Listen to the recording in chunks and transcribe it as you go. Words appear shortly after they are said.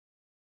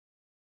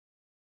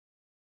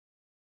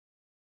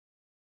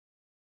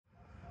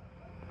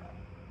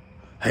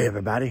Hey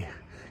everybody,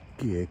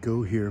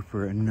 Gecko here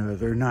for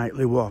another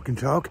nightly walk and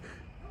talk.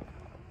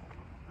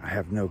 I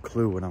have no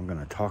clue what I'm going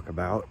to talk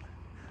about,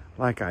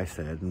 like I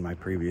said in my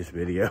previous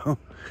video.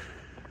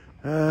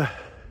 So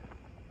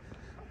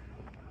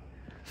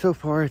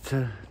far it's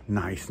a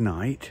nice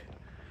night.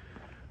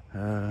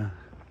 I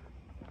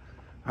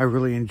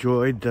really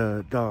enjoyed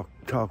the dog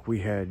talk we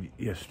had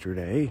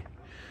yesterday.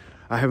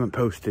 I haven't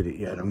posted it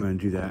yet. I'm going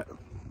to do that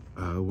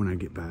when I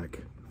get back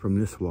from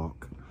this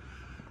walk.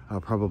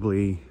 I'll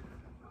probably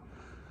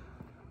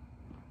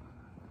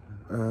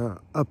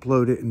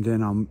upload it, and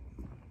then I'll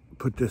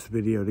put this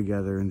video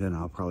together, and then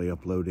I'll probably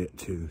upload it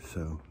too.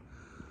 So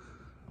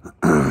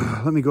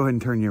let me go ahead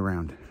and turn you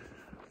around.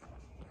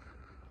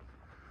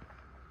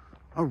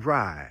 All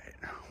right,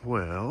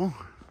 well,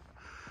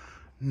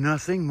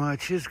 nothing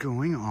much is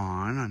going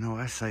on. I know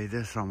I say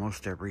this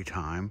almost every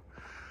time.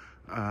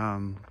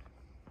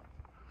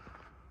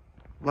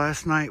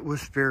 Last night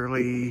was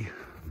fairly,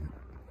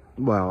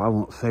 well, I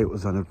won't say it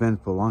was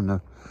uneventful. On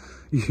the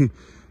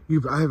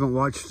I haven't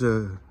watched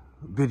the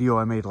video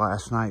I made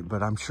last night,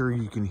 but I'm sure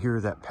you can hear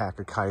that pack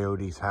of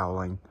coyotes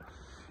howling,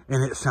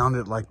 and it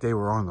sounded like they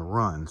were on the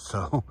run.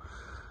 So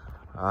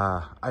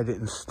I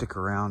didn't stick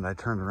around. I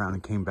turned around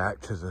and came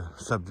back to the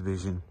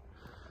subdivision,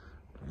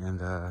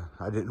 and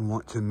I didn't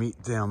want to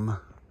meet them,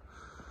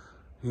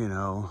 you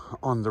know,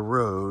 on the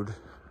road,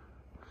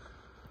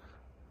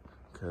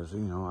 because,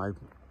 you know,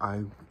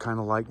 I kind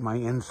of like my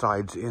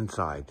insides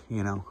inside,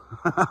 you know.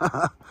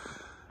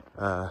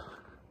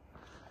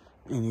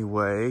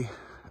 Anyway,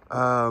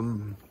 I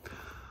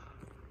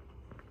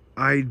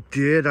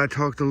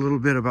talked a little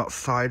bit about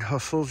side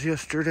hustles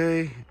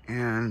yesterday,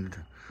 and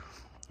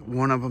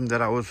one of them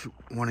that I was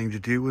wanting to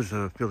do was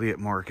affiliate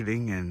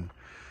marketing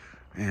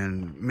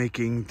and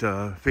making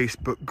the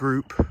Facebook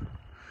group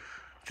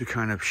to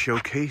kind of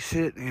showcase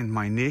it in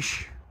my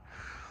niche.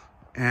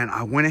 And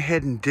I went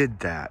ahead and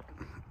did that.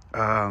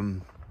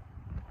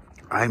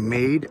 I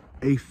made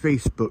a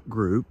Facebook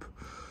group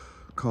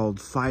called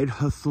Side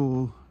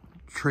Hustle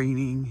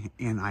Training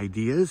and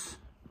Ideas.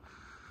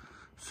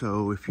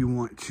 So if you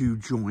want to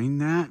join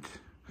that,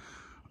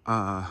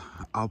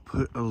 I'll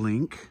put a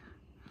link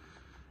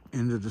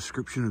in the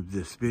description of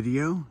this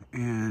video,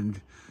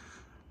 and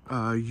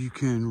you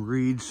can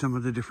read some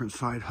of the different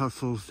side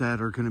hustles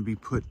that are going to be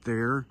put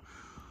there,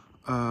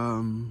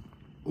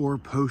 or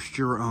post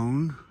your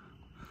own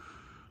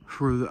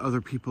for the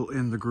other people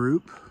in the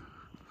group.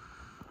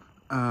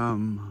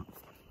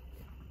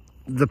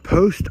 The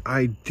post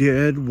I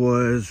did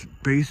was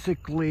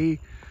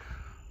basically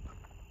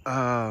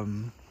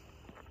an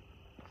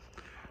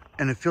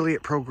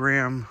affiliate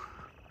program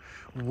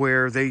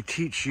where they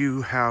teach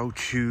you how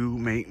to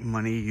make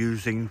money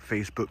using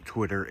Facebook,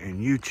 Twitter, and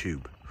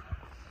YouTube.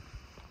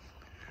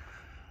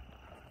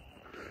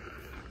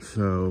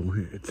 So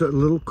it's a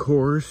little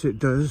course. It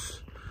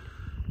does,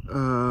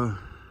 I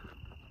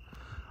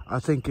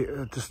think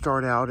to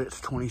start out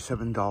it's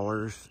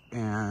 $27,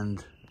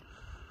 and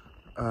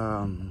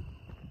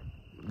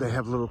they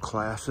have little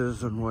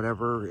classes and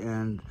whatever,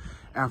 and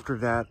after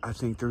that I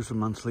think there's a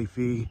monthly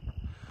fee.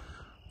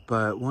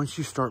 But once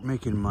you start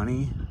making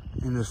money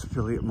in this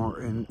affiliate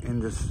in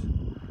this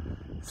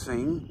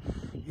thing,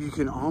 you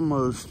can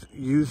almost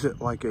use it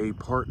like a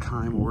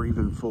part-time or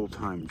even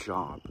full-time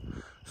job.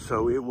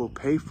 So it will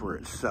pay for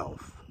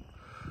itself.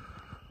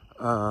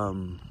 I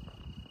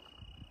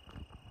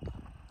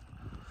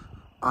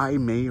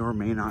may or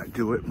may not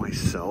do it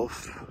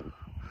myself.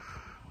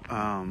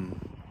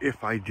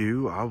 If I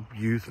do, I'll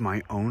use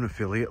my own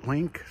affiliate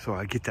link, so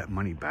I get that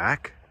money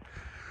back.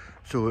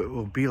 So it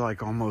will be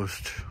like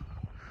almost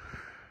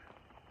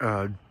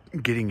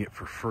getting it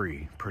for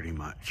free, pretty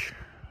much.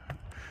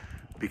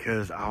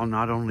 Because I'll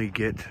not only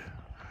get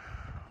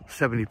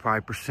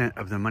 75%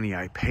 of the money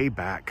I pay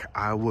back,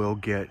 I will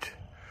get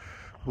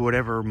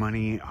whatever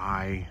money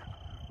I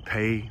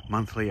pay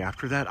monthly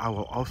after that. I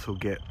will also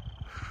get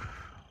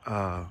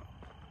a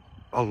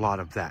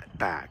lot of that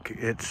back.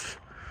 It's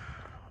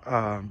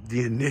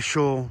the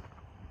initial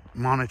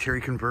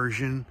monetary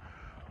conversion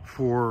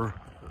for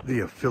the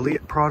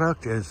affiliate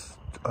product is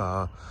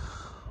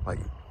like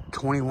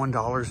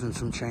 $21 and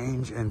some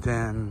change, and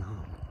then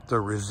the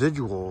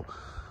residual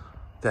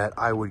that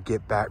I would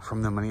get back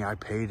from the money I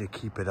pay to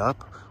keep it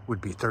up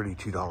would be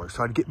 $32.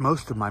 So I'd get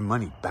most of my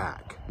money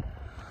back.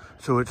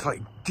 So it's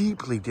like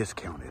deeply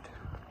discounted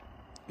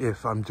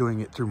if I'm doing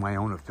it through my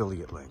own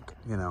affiliate link,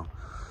 you know.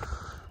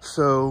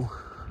 So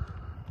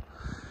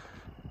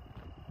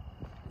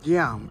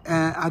yeah,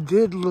 and I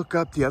did look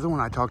up, the other one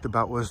I talked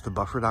about was the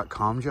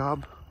buffer.com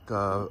job,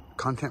 the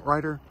content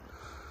writer.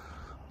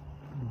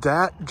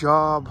 That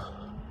job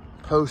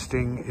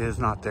posting is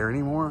not there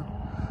anymore.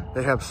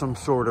 They have some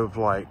sort of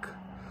like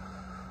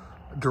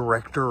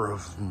director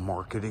of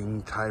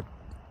marketing type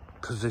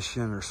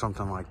position or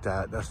something like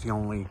that. That's the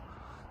only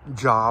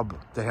job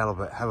they have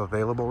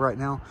available right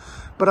now.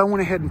 But I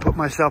went ahead and put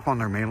myself on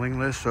their mailing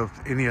list, so if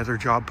any other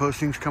job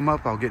postings come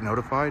up, I'll get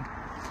notified.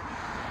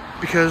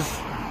 Because,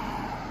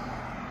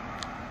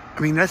 I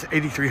mean, that's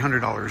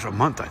 $8,300 a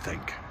month, I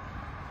think.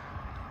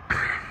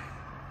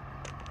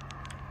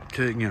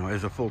 to, you know,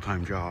 as a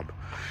full-time job.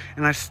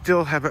 And I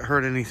still haven't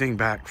heard anything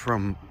back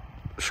from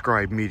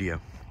Scribe Media.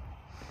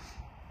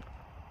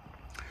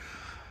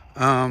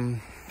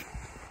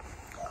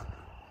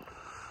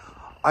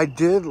 I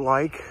did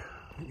like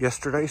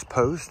yesterday's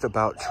post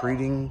about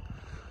treating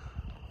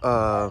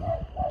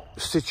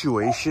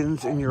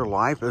situations in your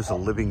life as a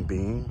living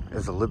being,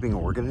 as a living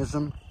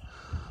organism.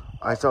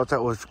 I thought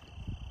that was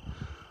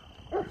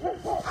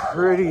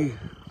pretty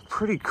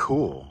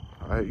cool.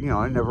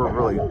 I never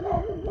really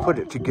put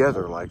it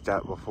together like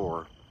that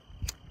before.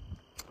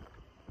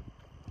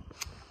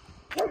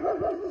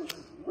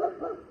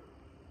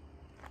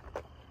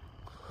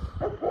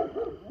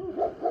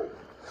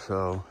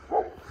 So,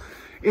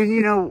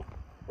 and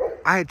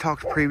I had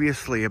talked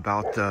previously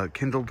about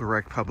Kindle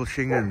Direct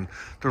Publishing and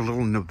their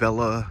little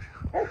novella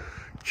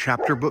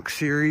chapter book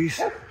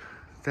series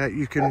that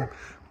you can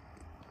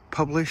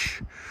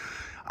publish.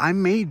 I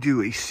may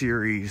do a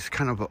series,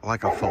 kind of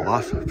like a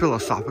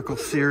philosophical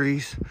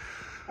series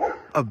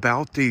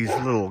about these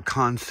little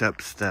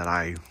concepts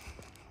that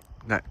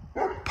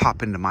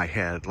pop into my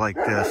head, like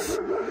this,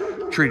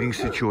 treating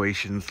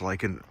situations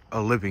like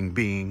a living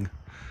being,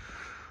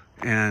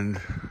 and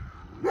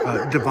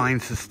divine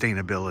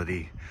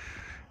sustainability,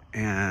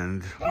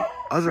 and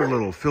other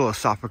little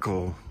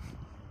philosophical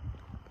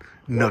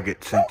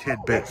nuggets and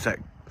tidbits that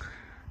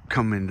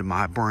come into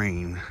my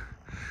brain.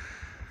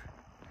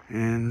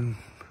 And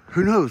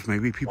who knows,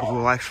 maybe people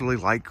will actually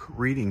like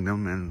reading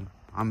them and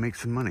I'll make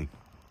some money.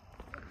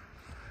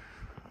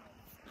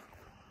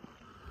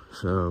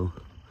 So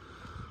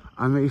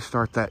I may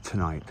start that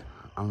tonight.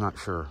 I'm not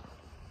sure,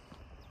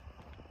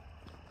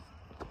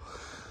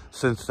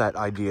 since that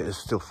idea is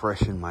still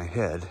fresh in my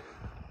head.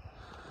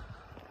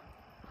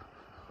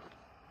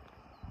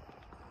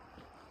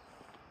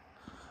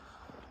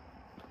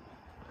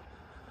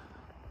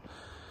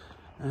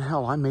 And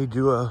hell, I may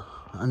do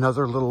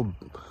another little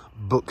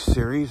book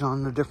series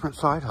on the different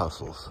side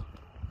hustles,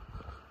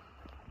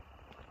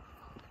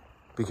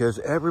 because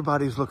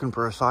everybody's looking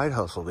for a side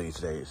hustle these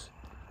days.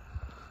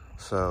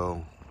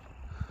 So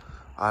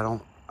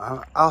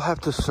I'll have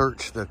to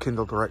search the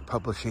Kindle Direct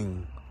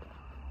Publishing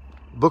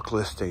book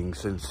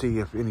listings and see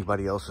if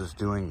anybody else is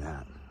doing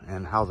that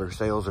and how their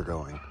sales are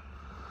going.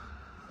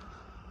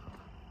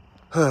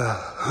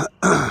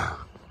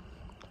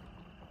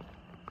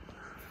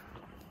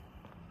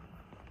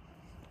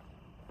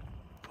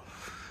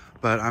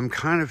 But I'm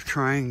kind of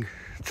trying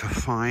to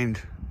find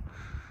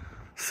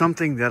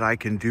something that I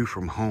can do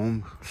from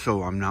home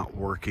so I'm not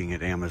working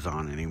at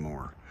Amazon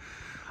anymore.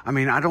 I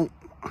mean,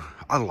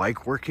 I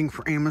like working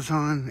for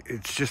Amazon.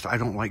 It's just I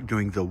don't like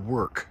doing the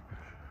work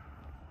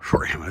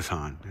for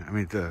Amazon. I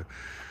mean,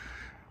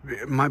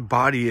 my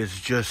body is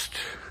just,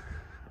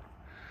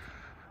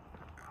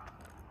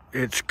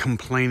 it's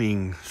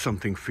complaining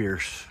something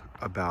fierce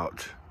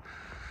about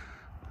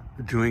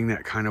doing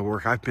that kind of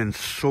work. I've been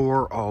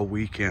sore all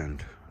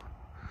weekend.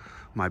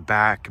 My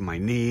back, my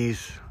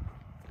knees.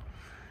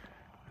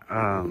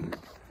 And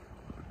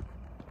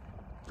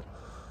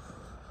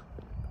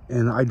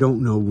I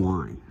don't know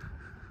why.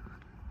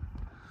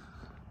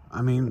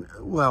 I mean,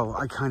 well,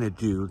 I kind of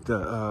do.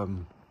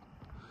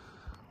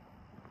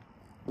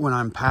 When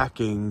I'm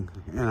packing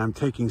and I'm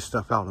taking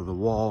stuff out of the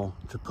wall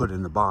to put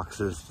in the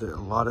boxes,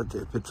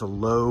 if it's a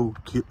low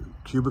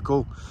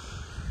cubicle,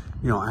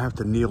 I have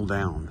to kneel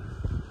down.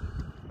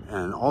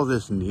 And all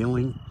this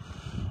kneeling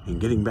and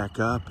getting back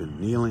up and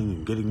kneeling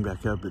and getting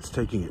back up, it's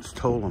taking its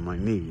toll on my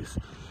knees.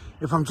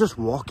 If I'm just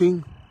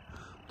walking,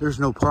 there's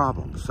no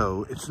problem.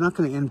 So it's not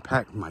going to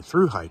impact my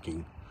through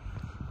hiking.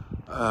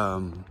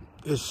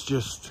 It's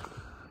just,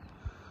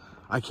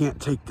 I can't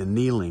take the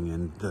kneeling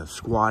and the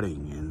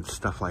squatting and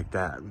stuff like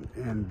that.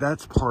 And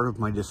that's part of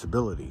my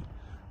disability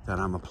that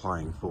I'm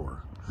applying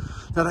for,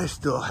 that I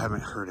still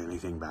haven't heard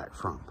anything back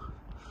from.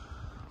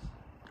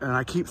 And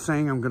I keep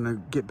saying I'm going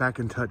to get back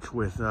in touch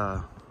with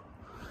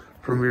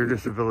Premier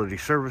Disability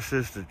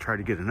Services to try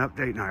to get an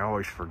update, and I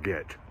always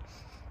forget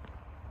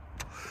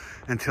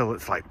until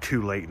it's like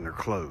too late and they're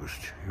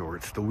closed, or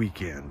it's the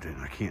weekend and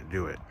I can't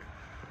do it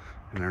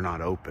and they're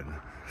not open.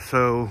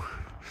 So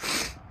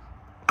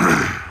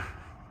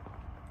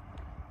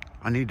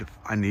I need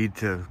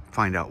to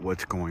find out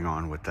what's going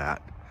on with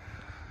that,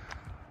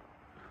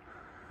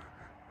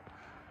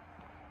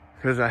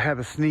 because I have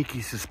a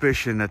sneaky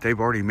suspicion that they've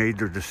already made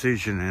their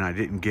decision and I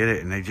didn't get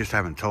it, and they just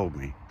haven't told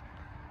me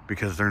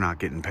because they're not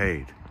getting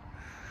paid,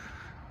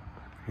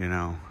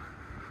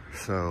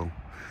 so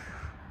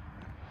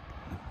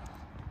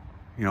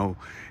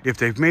if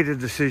they've made a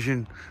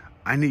decision,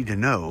 I need to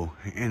know.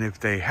 And if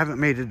they haven't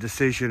made a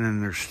decision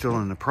and they're still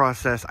in the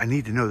process, I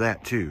need to know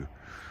that too,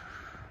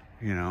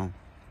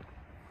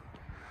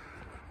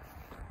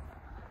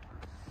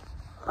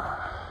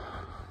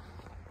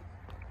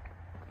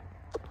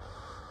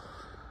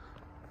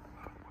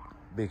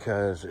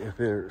 because if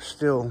they're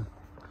still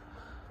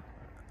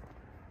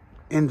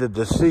in the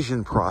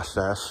decision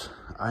process,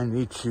 I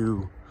need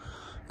to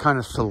kind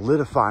of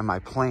solidify my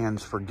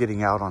plans for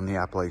getting out on the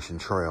Appalachian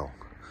Trail.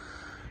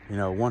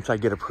 Once I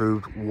get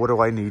approved, what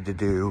do I need to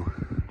do?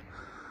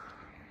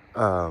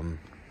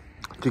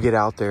 to get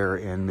out there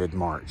in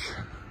mid-March.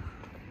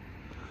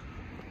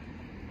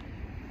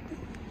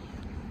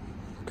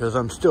 Because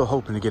I'm still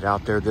hoping to get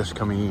out there this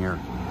coming year.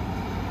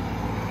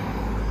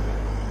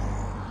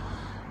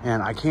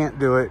 And I can't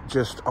do it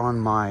just on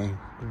my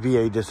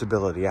VA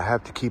disability. I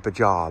have to keep a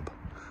job,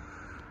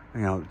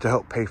 you know, to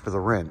help pay for the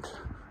rent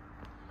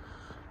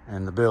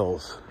and the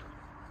bills.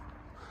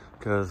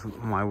 Because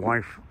my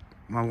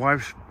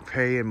wife's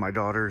pay and my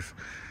daughter's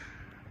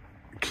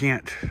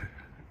can't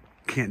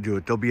do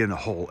it. They'll be in a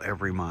hole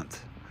every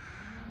month.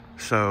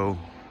 So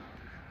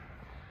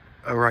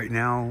right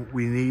now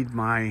we need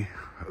my,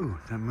 ooh,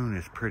 that moon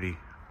is pretty.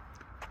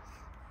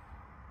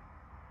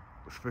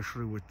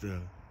 Especially with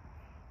the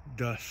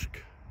dusk.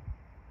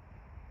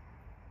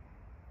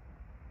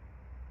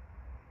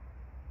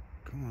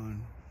 Come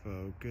on,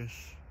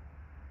 focus.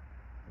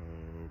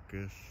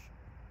 Focus.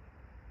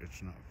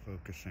 It's not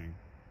focusing.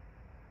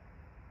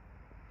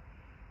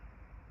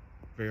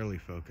 Barely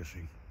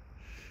focusing.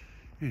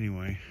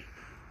 Anyway,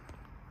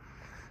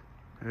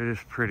 it is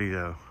pretty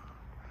though,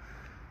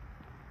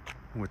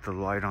 with the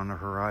light on the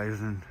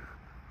horizon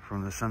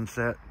from the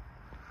sunset.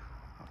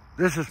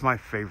 This is my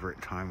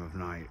favorite time of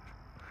night,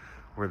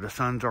 where the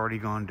sun's already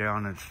gone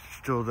down and it's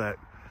still that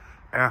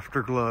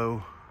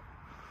afterglow.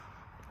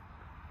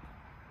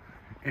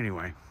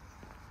 Anyway,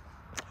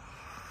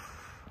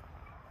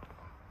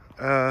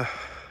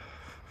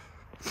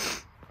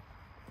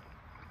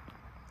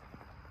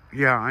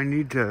 yeah, I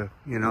need to,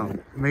 you know,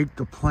 make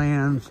the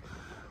plans,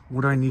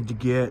 what I need to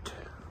get,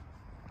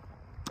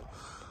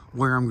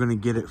 where I'm going to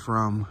get it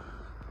from,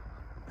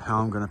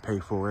 how I'm going to pay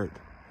for it.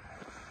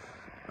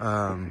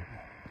 I'm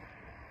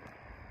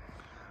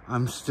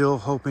still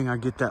hoping I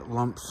get that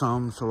lump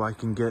sum so I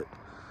can get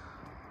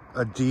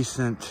a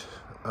decent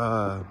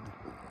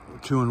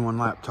 2-in-1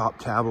 laptop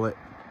tablet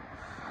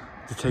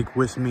to take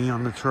with me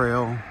on the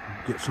trail,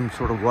 get some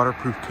sort of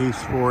waterproof case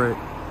for it.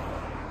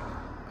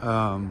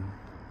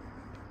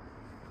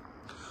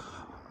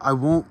 I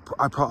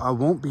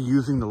won't be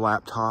using the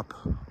laptop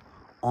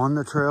on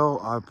the trail.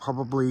 I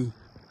probably,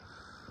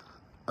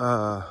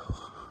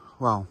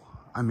 well,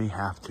 I may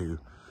have to.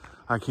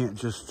 I can't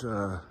just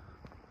do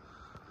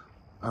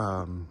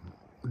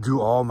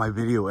all my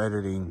video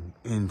editing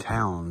in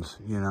towns,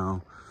 you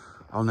know.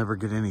 I'll never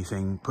get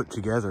anything put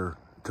together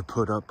to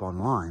put up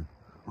online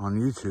on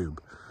YouTube.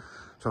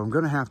 So I'm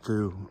gonna have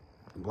to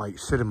like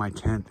sit in my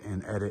tent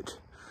and edit.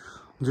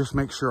 Just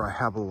make sure I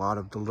have a lot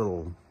of the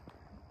little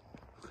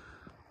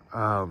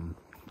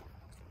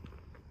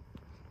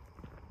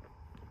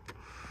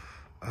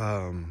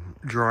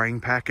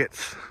drawing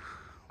packets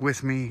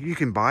with me. You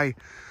can buy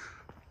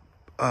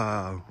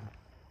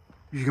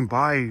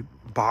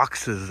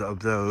boxes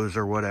of those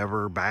or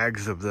whatever,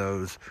 bags of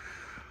those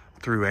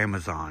through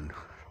Amazon,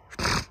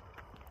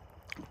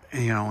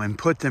 you know, and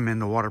put them in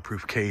the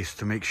waterproof case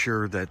to make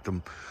sure that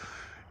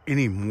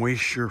any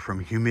moisture from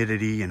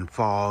humidity and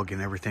fog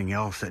and everything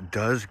else that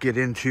does get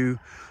into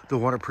the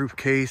waterproof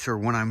case, or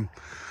when I'm,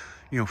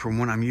 you know, from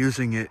when I'm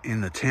using it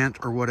in the tent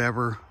or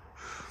whatever,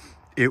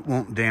 it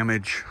won't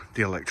damage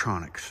the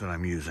electronics that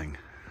I'm using.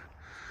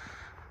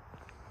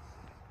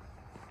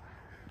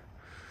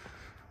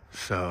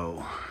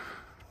 So,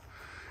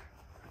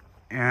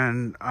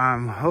 and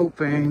I'm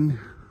hoping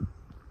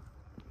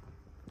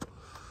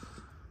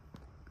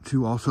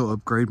to also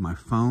upgrade my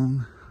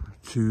phone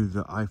to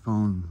the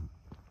iPhone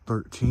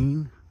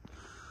 13,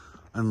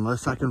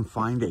 unless I can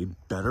find a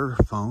better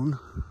phone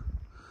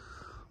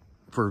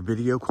for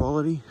video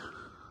quality.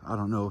 I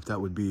don't know if that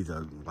would be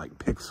the like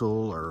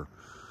Pixel or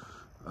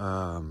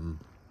a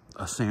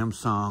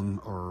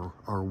Samsung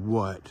or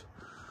what.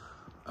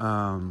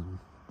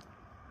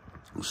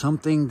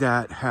 Something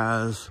that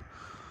has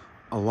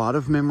a lot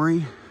of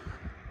memory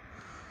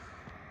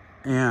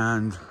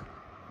and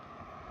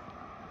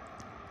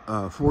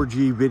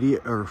 4G video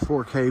or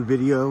 4K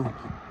video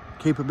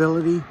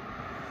capability,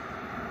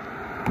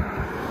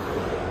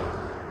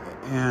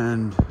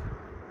 and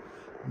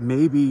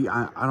maybe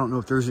I don't know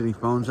if there's any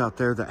phones out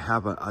there that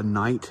have a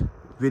night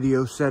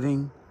video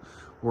setting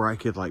where I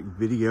could like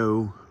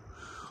video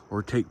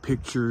or take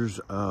pictures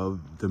of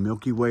the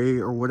Milky Way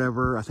or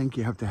whatever. I think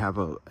you have to have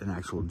an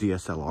actual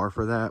DSLR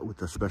for that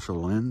with a special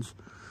lens.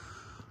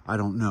 I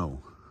don't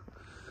know.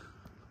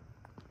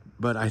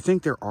 But I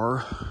think there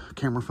are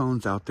camera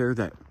phones out there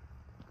that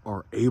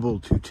are able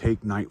to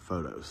take night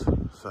photos.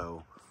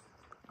 So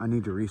I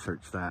need to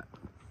research that.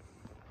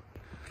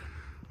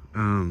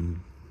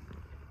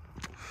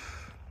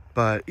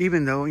 But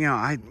even though, you know,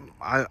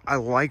 I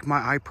like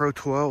my iPro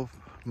 12,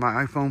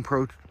 my iPhone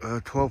Pro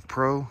 12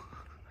 Pro.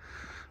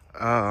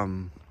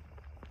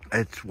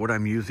 It's what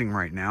I'm using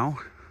right now.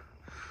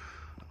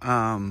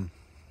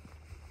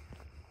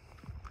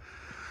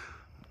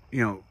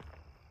 You know,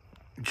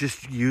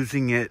 just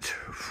using it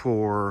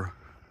for,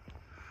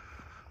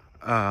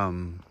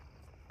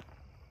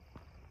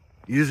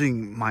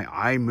 using my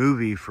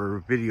iMovie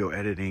for video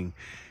editing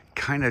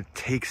kind of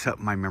takes up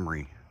my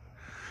memory,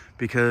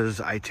 because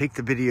I take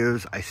the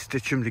videos, I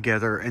stitch them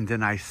together, and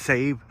then I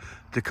save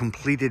the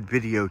completed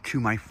video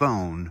to my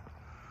phone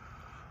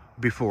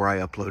before I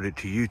upload it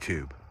to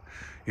YouTube.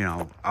 You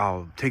know,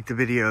 I'll take the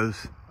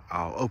videos,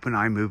 I'll open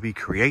iMovie,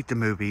 create the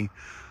movie,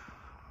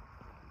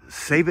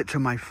 save it to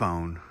my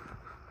phone.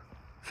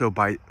 So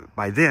by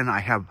then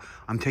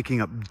I'm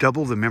taking up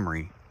double the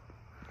memory.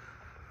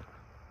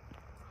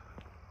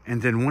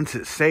 And then once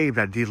it's saved,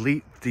 I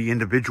delete the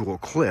individual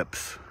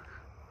clips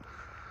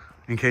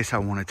in case I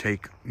want to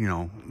take, you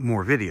know,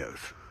 more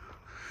videos.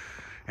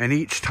 And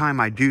each time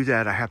I do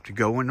that, I have to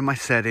go into my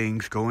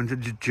settings, go into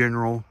the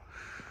general,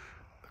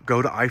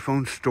 go to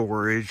iPhone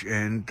storage,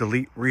 and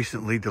delete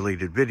recently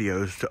deleted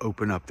videos to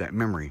open up that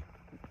memory.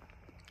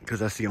 Because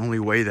that's the only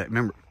way that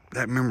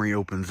memory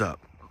opens up.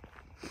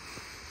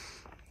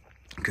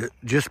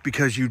 Just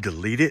because you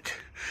delete it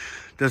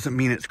doesn't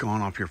mean it's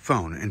gone off your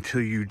phone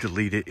until you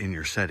delete it in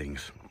your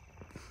settings.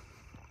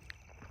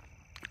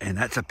 And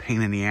that's a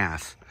pain in the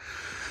ass.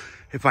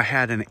 If I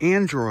had an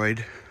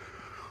Android,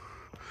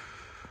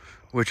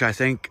 which I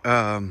think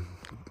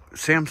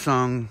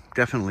Samsung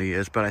definitely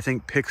is, but I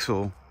think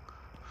Pixel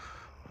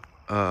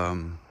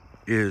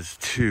is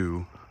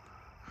too.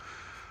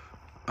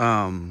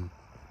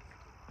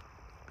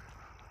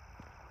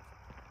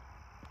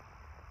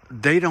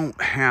 They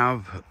don't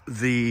have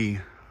the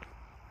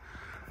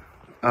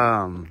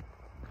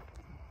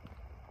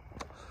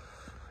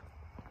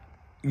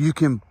you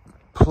can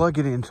plug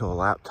it into a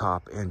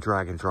laptop and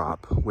drag and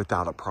drop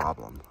without a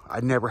problem.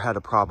 I never had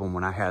a problem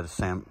when I had a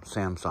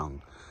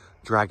Samsung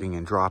dragging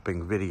and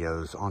dropping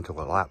videos onto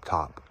a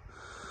laptop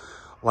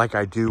like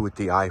I do with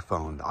the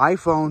iPhone. The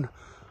iPhone,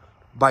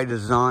 by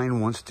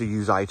design, wants to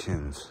use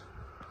iTunes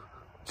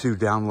to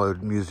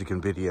download music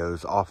and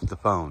videos off the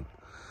phone.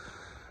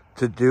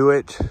 To do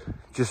it,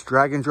 just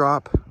drag and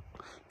drop,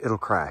 it'll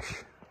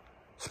crash,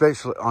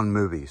 especially on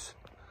movies,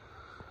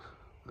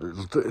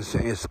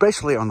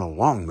 especially on the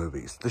long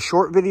movies. The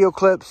short video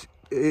clips,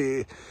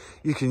 you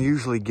can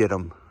usually get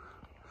them,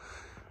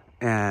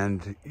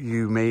 and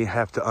you may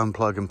have to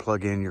unplug and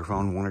plug in your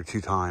phone 1 or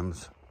 2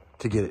 times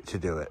to get it to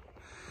do it.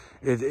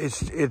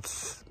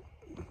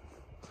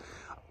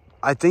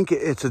 I think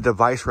it's a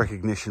device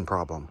recognition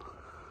problem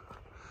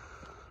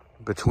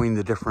between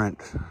the different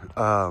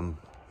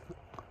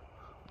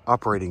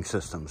operating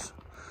systems.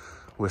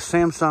 With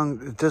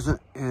Samsung, it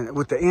doesn't, and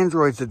with the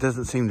Androids, it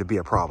doesn't seem to be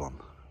a problem.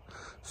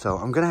 So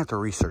I'm gonna have to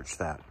research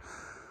that.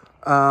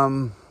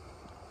 I'm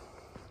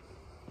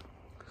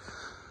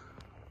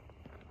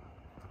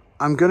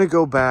gonna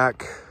go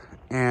back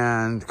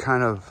and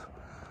kind of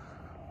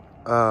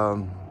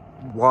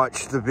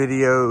watch the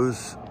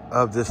videos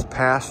of this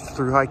past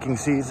through hiking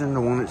season,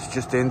 the one that's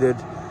just ended.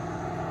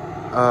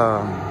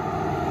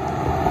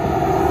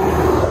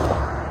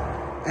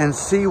 And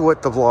see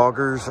what the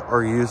vloggers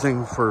are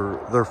using for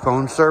their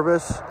phone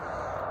service,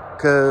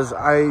 because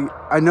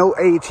I know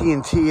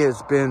AT&T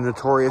has been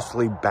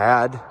notoriously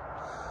bad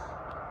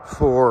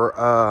for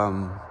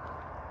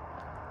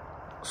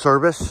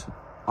service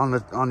on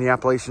the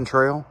Appalachian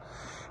Trail,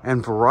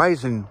 and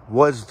Verizon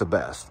was the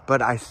best,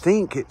 but I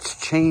think it's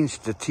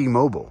changed to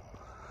T-Mobile.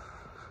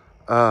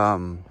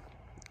 And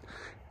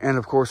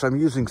of course, I'm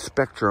using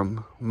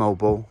Spectrum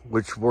Mobile,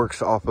 which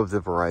works off of the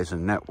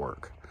Verizon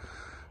network.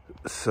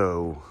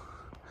 So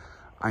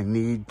I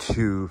need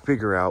to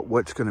figure out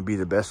what's going to be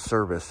the best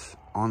service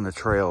on the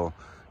trail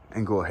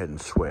and go ahead and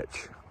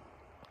switch.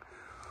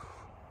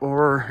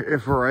 Or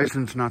if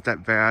Verizon's not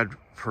that bad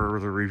for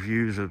the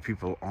reviews of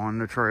people on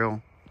the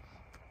trail,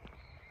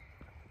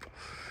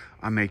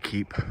 I may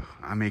keep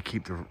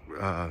the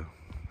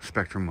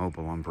Spectrum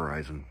Mobile on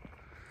Verizon.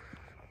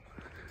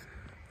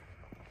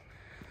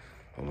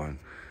 Hold on.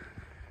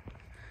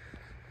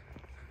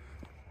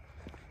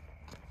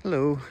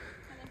 Hello.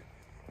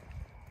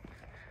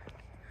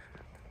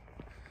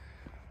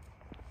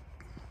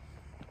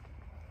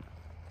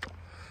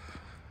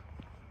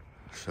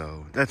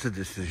 So that's a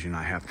decision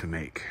I have to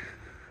make.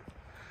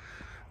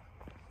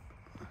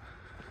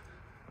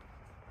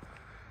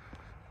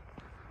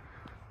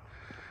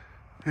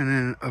 And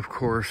then, of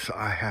course,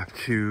 I have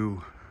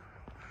to,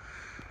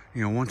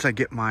 you know, once I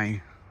get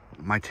my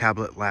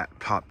tablet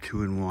laptop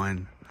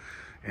 2-in-1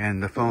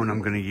 and the phone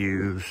I'm going to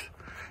use,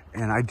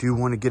 and I do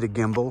want to get a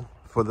gimbal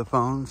for the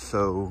phone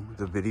so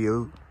the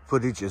video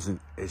footage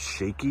isn't as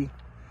shaky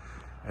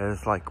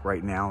as like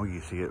right now.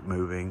 You see it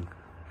moving.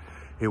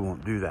 It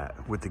won't do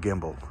that with the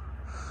gimbal.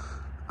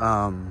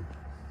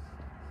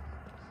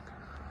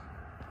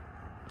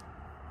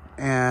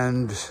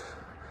 And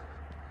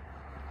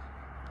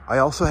I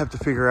also have to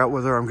figure out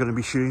whether I'm going to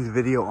be shooting the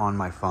video on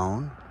my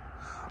phone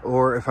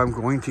or if I'm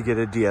going to get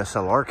a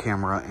DSLR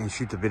camera and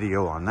shoot the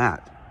video on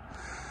that.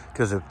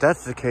 Because if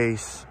that's the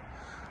case,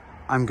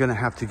 I'm going to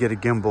have to get a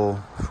gimbal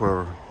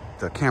for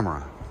the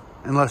camera,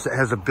 unless it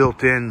has a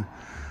built-in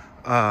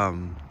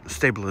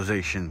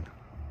stabilization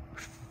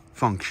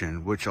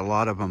function, which a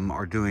lot of them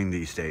are doing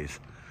these days.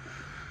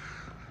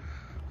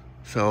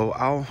 So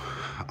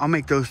I'll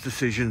make those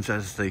decisions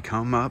as they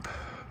come up,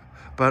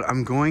 but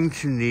I'm going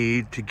to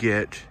need to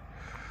get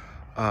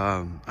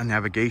a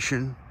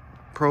navigation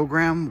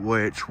program,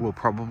 which will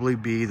probably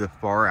be the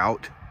Far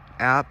Out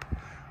app,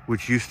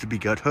 which used to be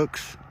Gut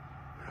Hooks.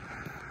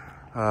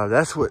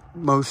 That's what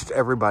most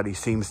everybody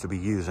seems to be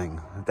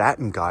using, that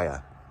and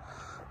Gaia.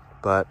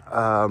 But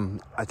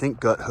I think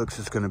Gut Hooks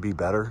is going to be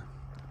better.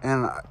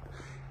 And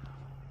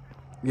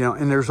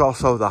and there's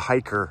also the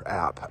Hiker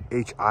app,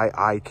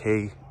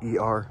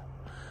 Hiker,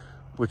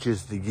 which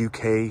is the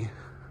UK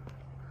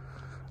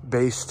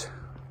based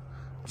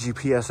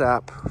GPS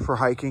app for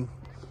hiking.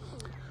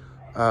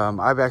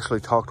 I've actually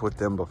talked with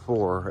them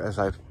before, as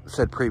I've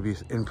said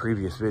in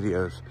previous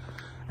videos,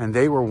 and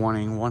they were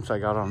wanting, once I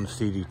got on the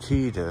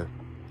CDT,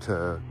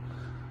 to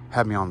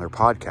have me on their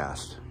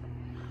podcast.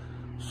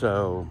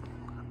 So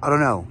I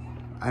don't know.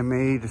 I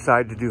may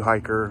decide to do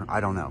Hiker. I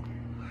don't know.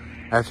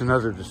 That's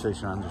another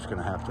decision I'm just going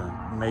to have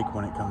to make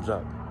when it comes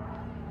up.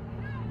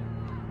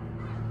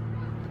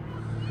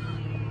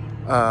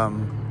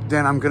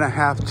 Then I'm going to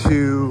have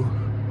to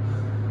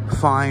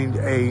find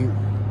a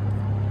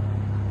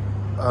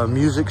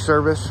music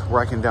service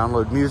where I can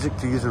download music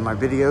to use in my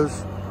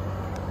videos.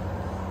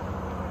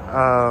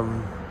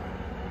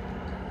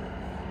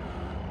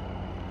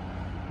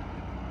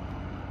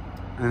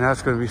 And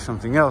that's going to be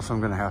something else I'm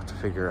going to have to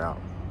figure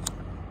out.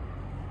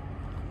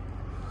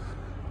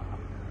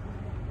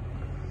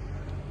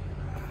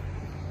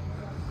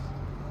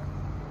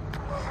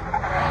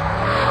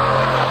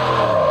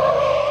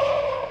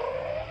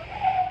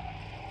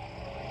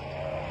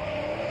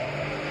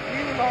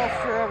 You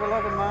lost your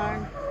ever-loving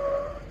mind.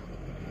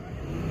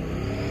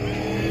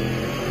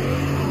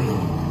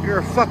 You're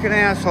a fucking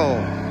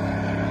asshole.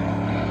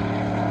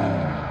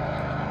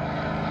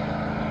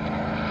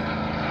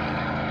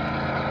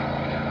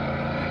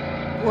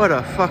 What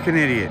a fucking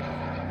idiot.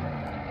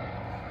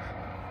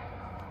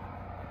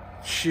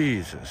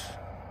 Jesus.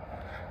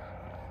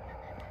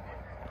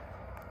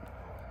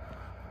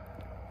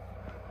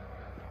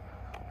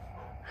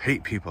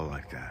 Hate people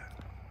like that.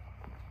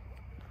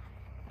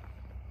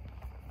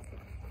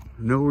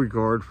 No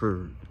regard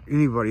for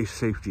anybody's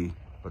safety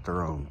but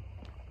their own.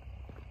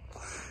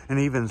 And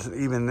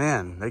even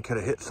then, they could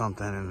have hit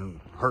something and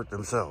hurt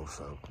themselves.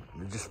 So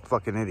they're just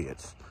fucking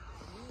idiots.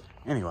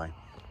 Anyway.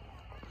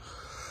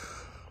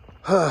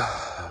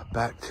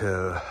 Back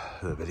to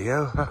the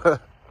video.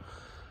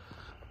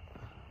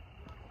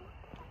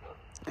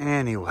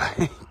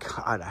 Anyway,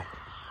 God, I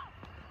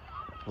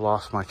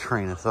lost my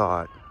train of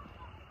thought.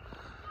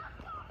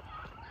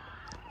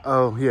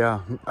 Oh,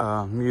 yeah,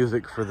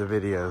 music for the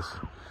videos.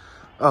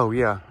 Oh,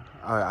 yeah,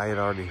 I had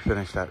already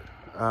finished that.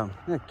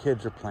 The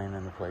kids are playing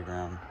in the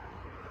playground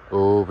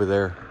over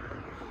there.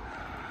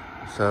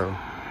 So,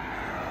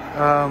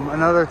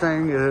 another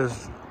thing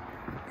is,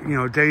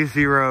 day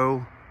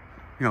 0,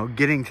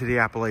 getting to the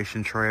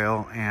Appalachian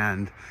Trail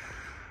and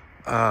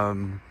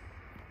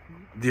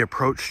the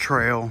approach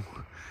trail,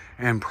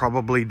 and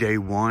probably day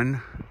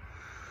 1.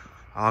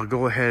 I'll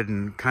go ahead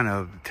and kind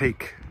of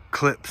take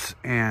clips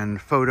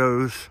and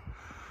photos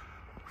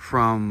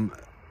from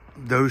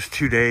those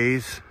 2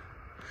 days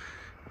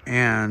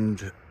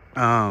and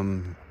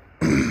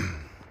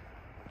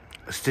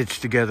stitch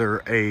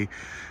together a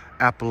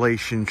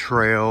Appalachian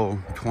Trail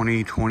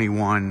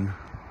 2021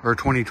 or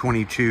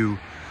 2022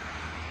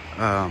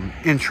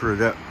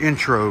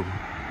 intro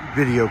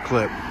video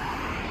clip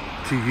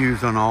to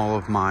use on all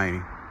of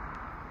my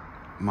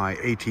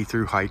AT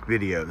through hike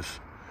videos.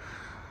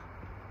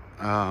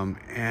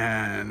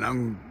 And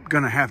I'm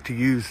gonna have to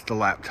use the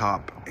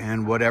laptop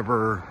and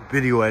whatever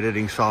video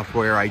editing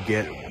software I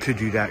get to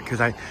do that, because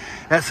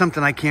that's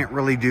something I can't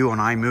really do on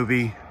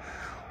iMovie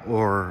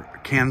or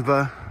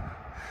Canva,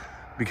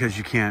 because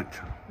you can't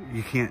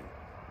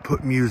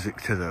put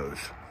music to those.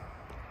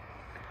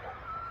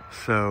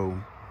 So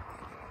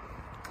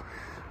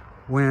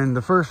when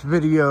the first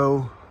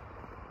video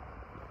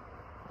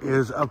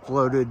is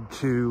uploaded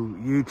to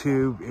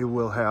YouTube, it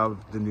will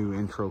have the new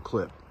intro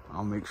clip.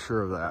 I'll make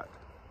sure of that.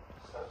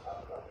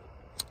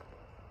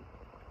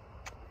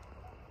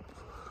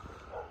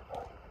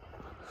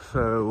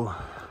 So,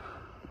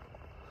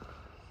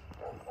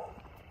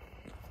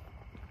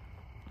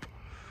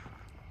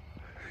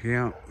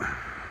 yeah.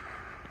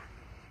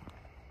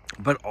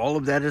 But all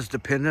of that is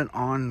dependent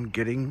on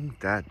getting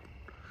that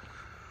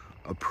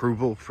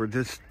approval for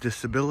this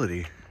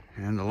disability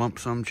and the lump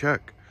sum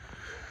check.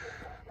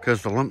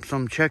 Because the lump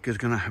sum check is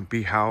going to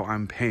be how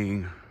I'm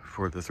paying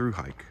for the through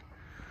hike.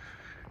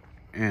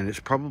 And it's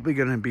probably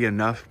going to be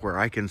enough where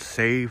I can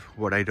save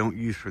what I don't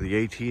use for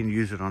the AT and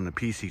use it on the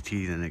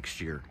PCT the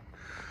next year.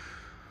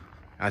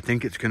 I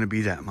think it's going to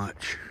be that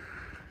much.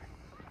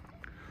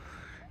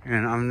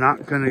 And I'm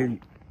not going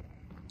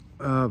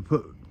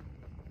to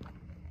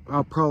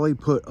I'll probably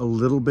put a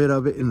little bit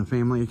of it in the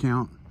family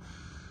account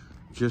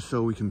just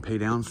so we can pay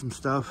down some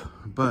stuff.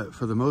 But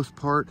for the most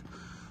part,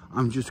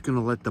 I'm just going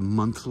to let the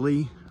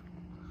monthly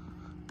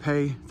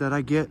pay that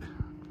I get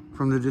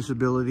from the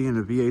disability and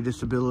the VA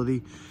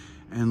disability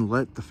and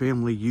let the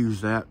family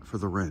use that for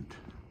the rent.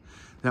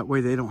 That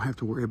way they don't have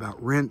to worry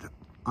about rent.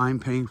 I'm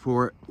paying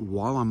for it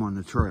while I'm on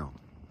the trail.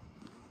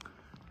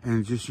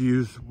 and just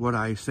use what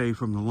I save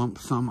from the lump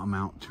sum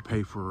amount to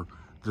pay for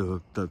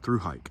the through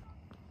hike.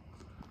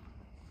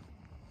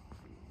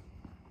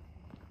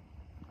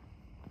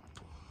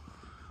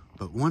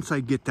 But once I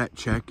get that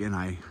check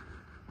and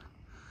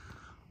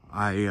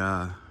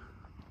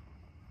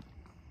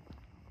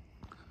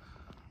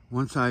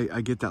once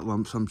I get that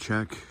lump sum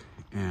check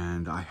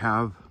and I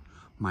have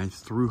my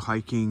through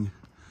hiking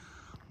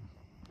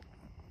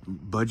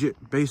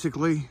budget,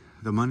 basically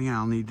the money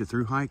I'll need to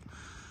through hike,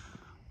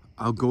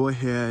 I'll go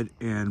ahead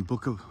and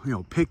book a,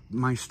 pick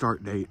my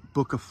start date,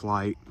 book a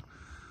flight,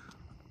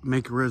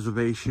 make a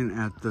reservation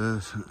at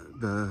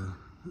the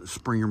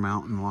Springer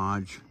Mountain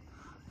Lodge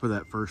for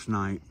that first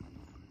night.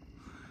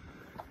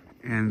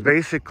 And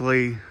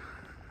basically,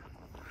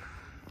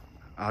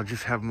 I'll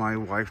just have my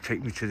wife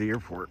take me to the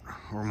airport,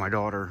 or my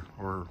daughter,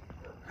 or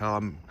hell,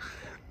 I'm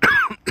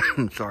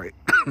sorry.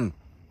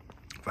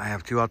 If I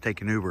have to, I'll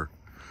take an Uber.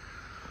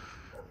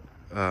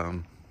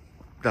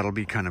 That'll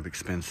be kind of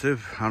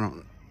expensive.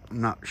 I'm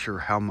not sure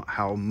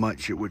how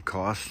much it would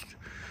cost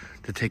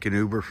to take an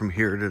Uber from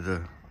here to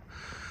the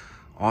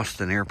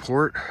Austin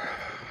airport.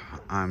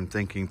 I'm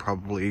thinking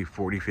probably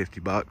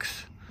 40-50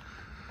 bucks.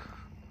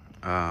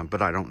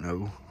 But I don't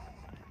know.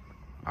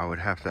 I would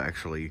have to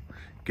actually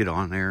get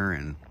on there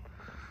and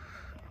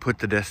put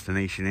the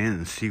destination in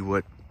and see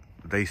what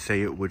they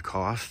say it would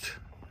cost.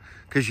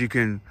 Because you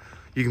can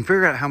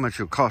figure out how much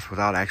it'll cost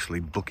without actually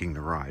booking the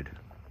ride.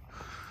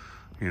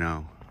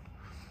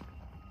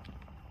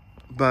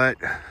 But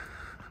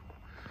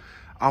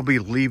I'll be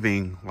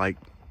leaving like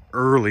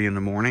early in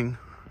the morning.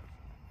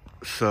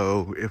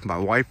 So if my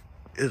wife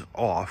is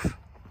off,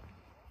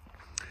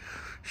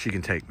 she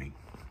can take me.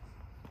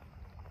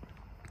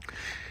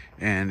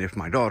 And if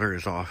my daughter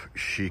is off,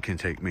 she can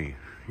take me,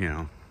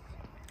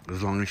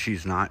 as long as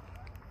she's not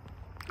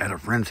at a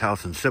friend's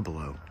house in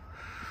Cibolo.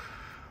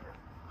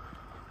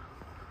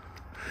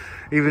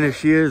 Even if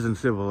she is in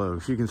Cibolo,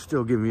 she can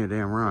still give me a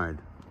damn ride.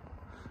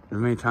 As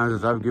many times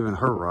as I've given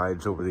her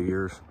rides over the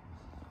years,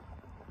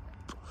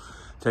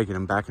 taking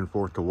them back and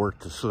forth to work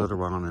to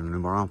Slytherin and New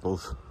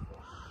Braunfels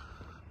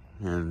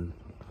and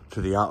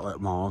to the outlet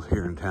malls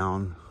here in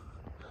town.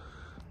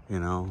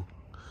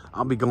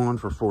 I'll be gone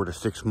for 4 to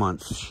 6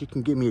 months. She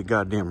can give me a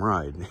goddamn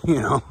ride,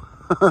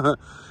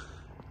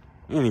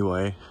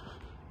 Anyway.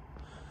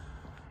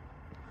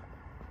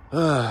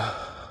 I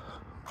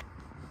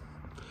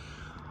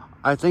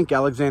think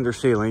Alexander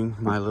Sailing,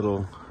 my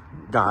little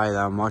guy that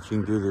I'm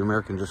watching do the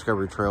American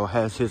Discovery Trail,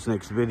 has his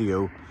next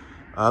video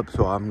up,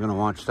 so I'm going to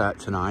watch that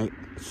tonight.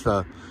 It's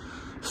the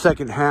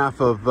second half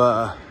of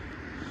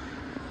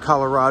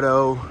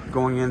Colorado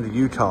going into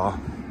Utah.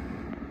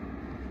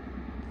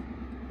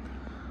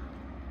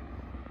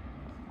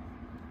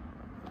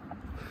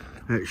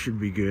 That should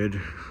be good.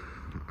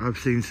 I've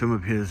seen some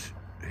of his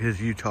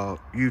Utah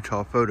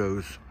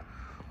photos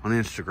on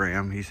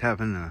Instagram. He's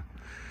having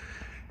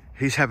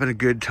a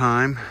good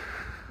time.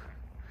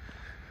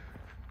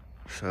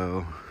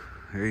 So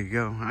there you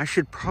go. I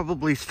should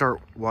probably start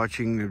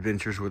watching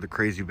Adventures with a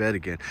Crazy Bed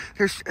again.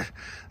 There's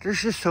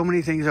just so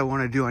many things I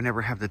want to do. I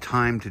never have the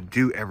time to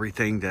do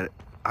everything that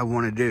I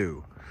want to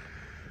do.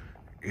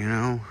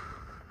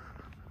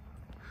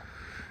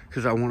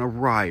 Because I want to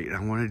write.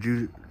 I want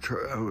to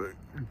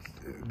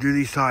do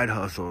these side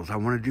hustles. I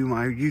want to do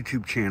my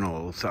YouTube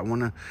channels.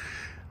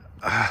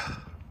 I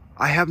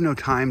have no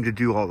time to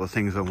do all the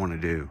things I want to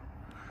do.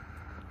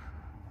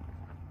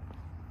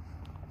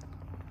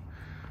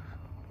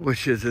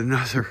 Which is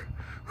another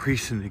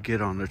reason to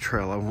get on the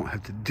trail. I won't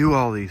have to do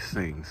all these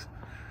things.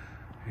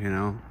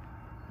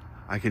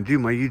 I can do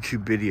my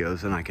YouTube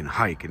videos and I can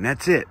hike, and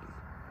that's it.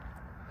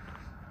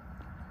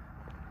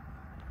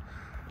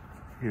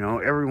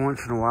 Every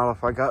once in a while,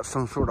 if I got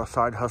some sort of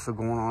side hustle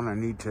going on, I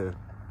need to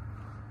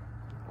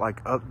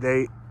like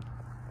update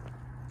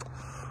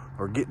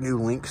or get new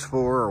links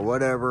for or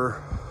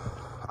whatever,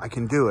 I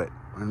can do it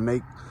and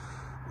make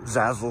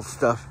Zazzle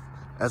stuff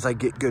as I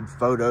get good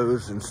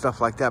photos and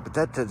stuff like that, but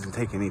that doesn't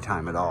take any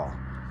time at all.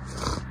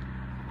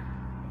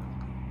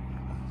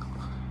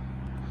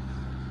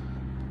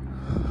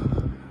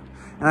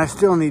 And I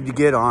still need to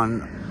get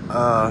on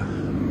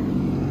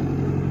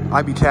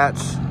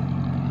IBTAT's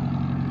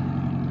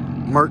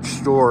merch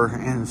store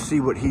and see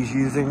what he's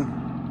using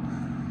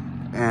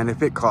and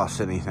if it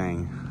costs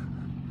anything.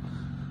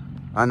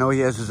 I know he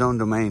has his own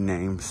domain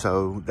name,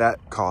 so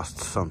that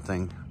costs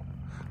something,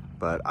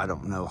 but I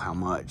don't know how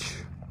much.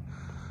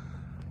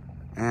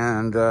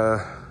 And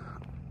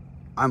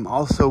I'm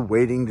also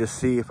waiting to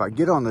see if I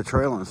get on the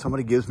trail and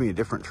somebody gives me a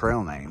different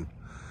trail name,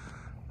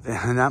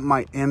 then that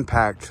might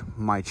impact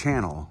my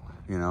channel.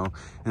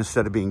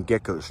 Instead of being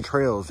Gecko's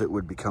Trails, it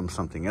would become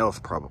something else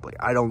probably.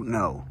 I don't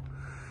know.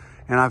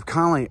 And I've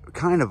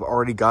kind of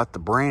already got the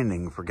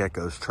branding for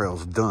Gecko's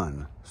Trails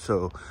done.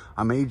 So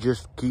I may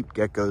just keep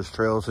Gecko's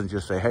Trails and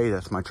just say, hey,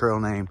 that's my trail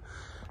name.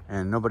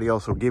 And nobody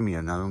else will give me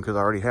another one because I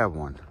already have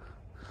one.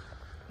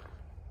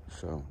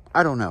 So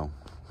I don't know.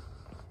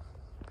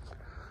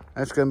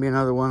 That's going to be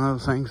another one of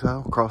those things.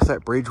 I'll cross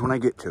that bridge when I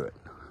get to it.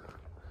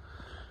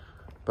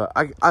 But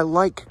I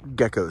like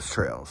Gecko's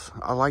trails.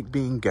 I like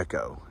being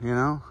Gecko, you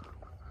know?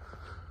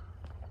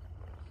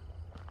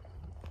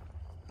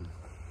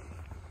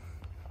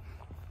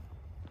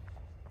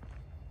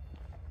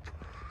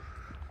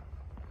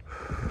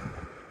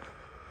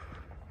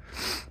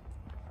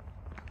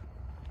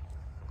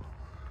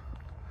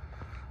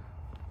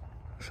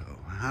 So,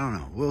 I don't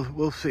know.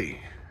 We'll see.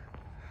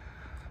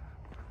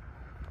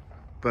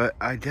 But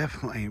I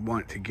definitely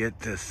want to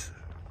get this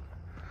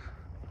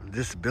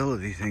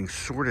disability thing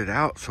sorted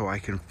out so I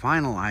can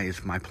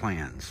finalize my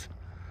plans.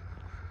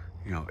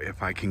 You know,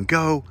 if I can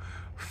go,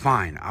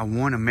 fine. I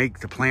want to make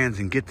the plans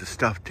and get the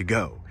stuff to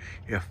go.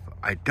 If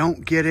I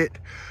don't get it,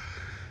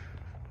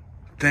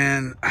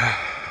 then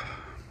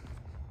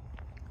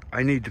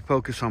I need to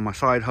focus on my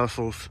side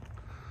hustles.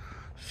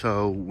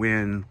 So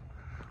when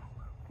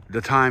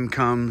the time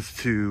comes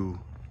to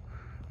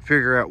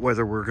figure out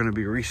whether we're going to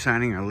be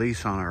re-signing a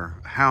lease on our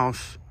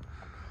house,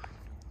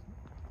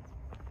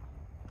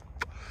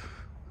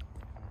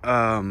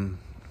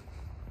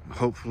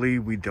 hopefully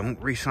we don't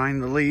re-sign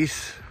the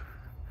lease.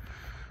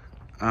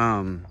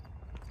 And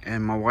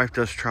my wife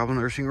does travel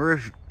nursing,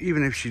 or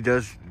even if she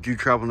does do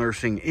travel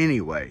nursing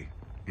anyway,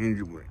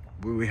 and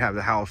we have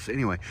the house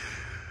anyway.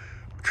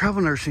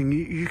 Travel nursing,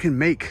 you can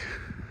make,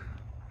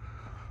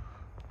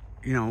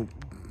 you know,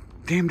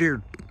 damn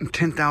near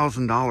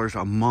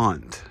 $10,000 a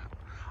month.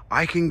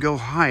 I can go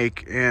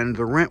hike and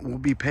the rent will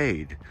be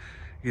paid,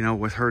 you know,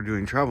 with her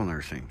doing travel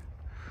nursing.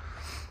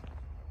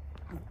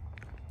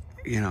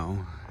 You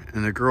know,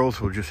 and the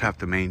girls will just have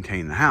to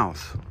maintain the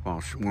house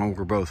while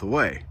we're both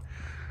away,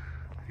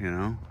 you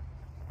know.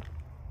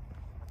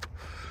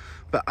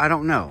 But I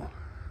don't know.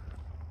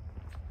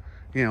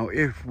 You know,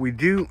 if we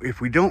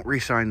don't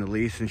re-sign the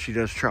lease and she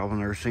does travel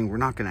nursing, we're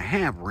not going to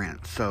have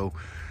rent. So,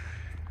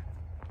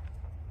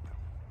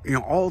 you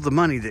know, all the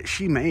money that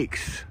she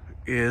makes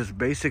is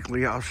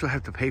basically, I also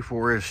have to pay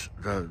for is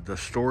the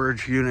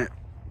storage unit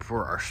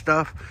for our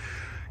stuff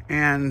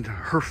and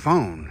her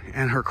phone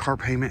and her car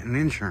payment and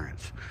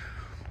insurance.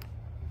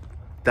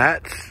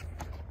 That's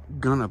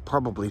gonna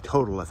probably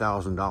total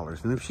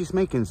 $1,000. And if she's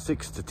making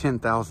 $6,000 to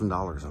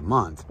 $10,000 a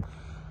month,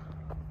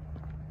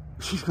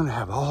 she's gonna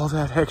have all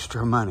that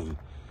extra money.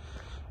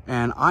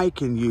 And I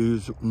can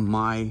use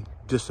my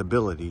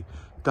disability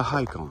to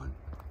hike on,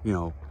 you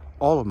know,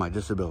 all of my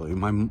disability,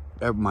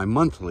 my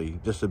monthly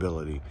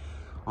disability,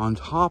 on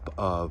top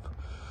of,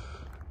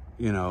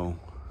 you know,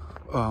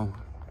 well,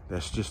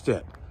 that's just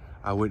it.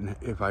 I wouldn't,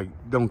 if I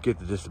don't get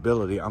the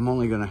disability, I'm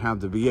only going to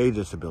have the VA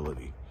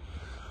disability.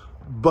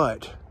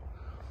 But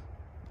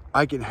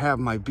I can have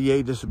my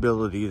VA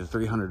disability, the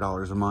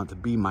 $300 a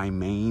month, be my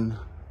main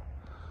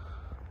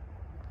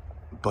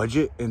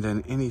budget, and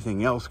then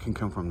anything else can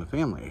come from the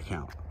family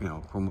account, you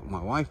know, from what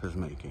my wife is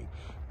making,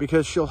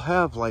 because she'll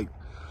have like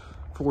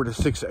 $4,000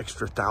 to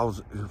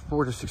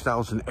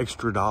 $6,000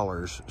 extra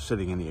dollars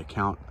sitting in the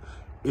account.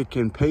 It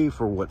can pay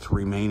for what's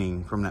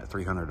remaining from that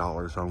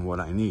 $300 on what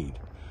I need.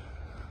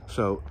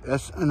 So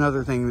that's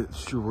another thing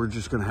that we're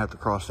just going to have to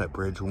cross that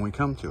bridge when we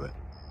come to it.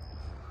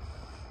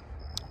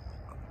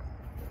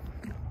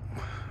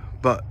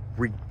 But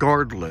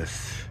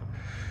regardless,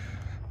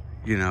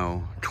 you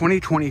know,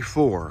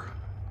 2024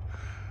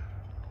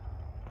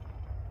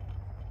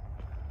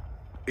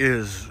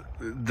 is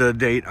the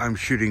date I'm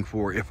shooting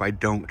for if I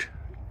don't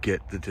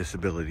get the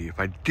disability. If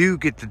I do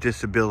get the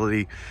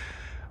disability,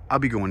 I'll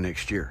be going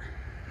next year.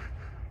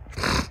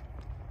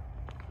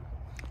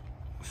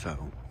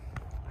 So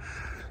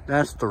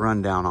that's the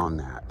rundown on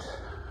that.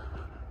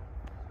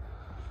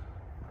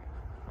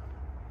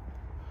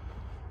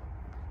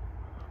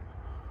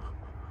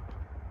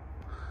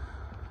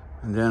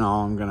 And then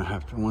all I'm gonna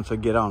have to, once I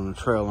get on the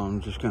trail, I'm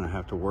just gonna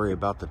have to worry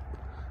about the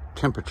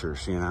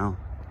temperatures, you know,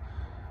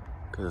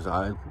 because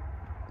I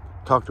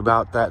talked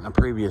about that in a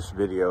previous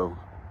video.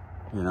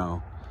 You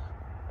know,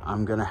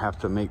 I'm gonna have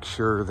to make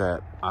sure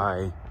that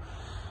I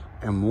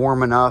am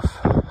warm enough,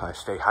 I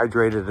stay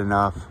hydrated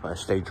enough, I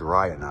stay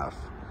dry enough,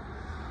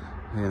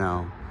 you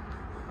know.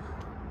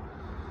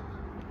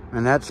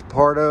 And that's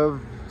part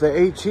of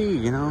the AT,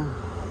 you know.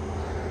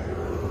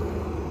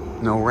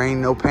 No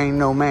rain, no pain,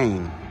 no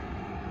main.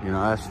 You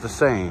know, that's the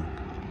saying.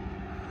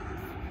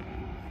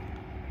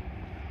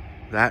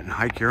 That and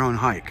hike your own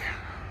hike.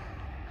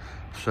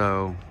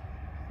 So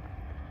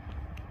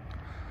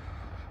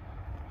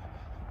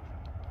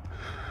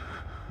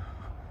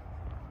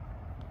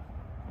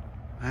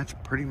that's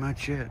pretty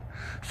much it.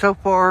 So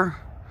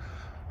far,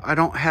 I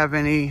don't have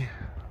any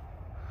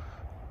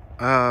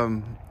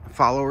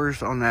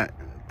followers on that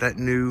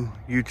new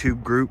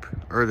YouTube group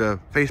or the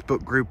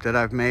Facebook group that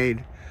I've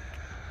made.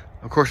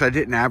 Of course, I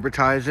didn't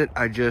advertise it.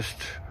 I just,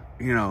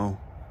 you know,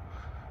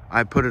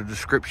 I put a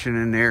description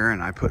in there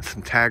and I put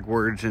some tag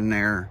words in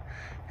there,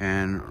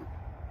 and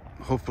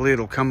hopefully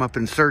it'll come up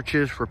in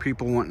searches for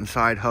people wanting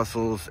side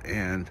hustles.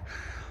 And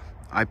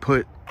I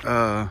put,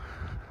 you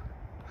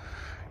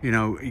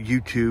know,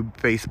 YouTube,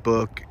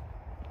 Facebook,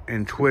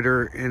 and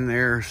Twitter in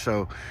there.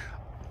 So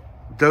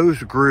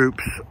those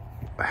groups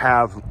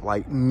have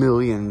like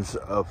millions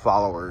of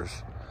followers.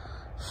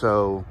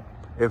 So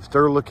if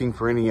they're looking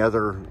for any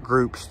other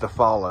groups to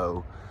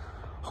follow,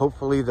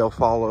 hopefully they'll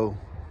follow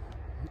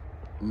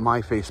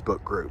my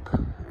Facebook group,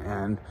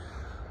 and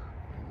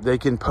they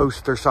can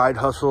post their side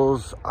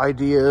hustles,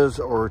 ideas,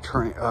 or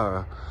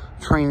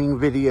training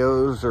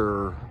videos,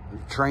 or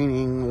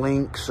training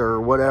links, or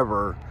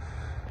whatever.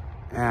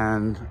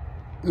 And,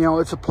 you know,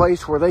 it's a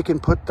place where they can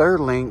put their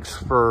links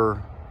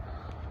for,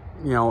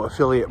 you know,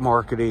 affiliate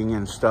marketing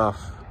and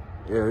stuff,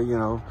 you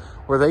know,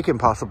 where they can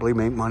possibly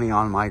make money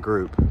on my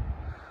group.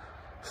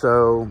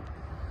 So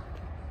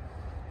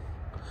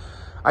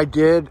I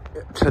did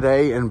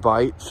today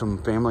invite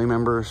some family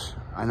members.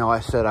 I know I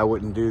said I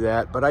wouldn't do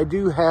that, but I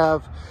do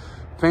have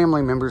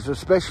family members,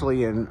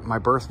 especially in my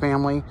birth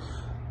family,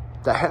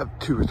 that have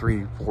 2 or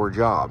 3, 4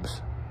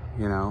 jobs,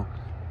 you know,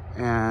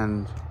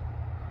 and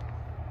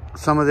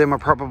some of them are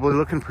probably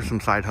looking for some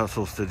side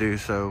hustles to do.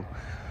 So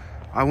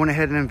I went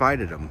ahead and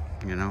invited them,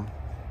 you know,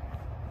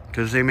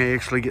 because they may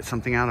actually get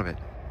something out of it.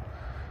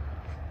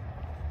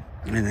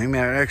 And they may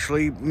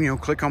actually, you know,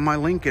 click on my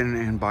link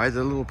and buy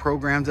the little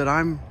program that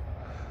I'm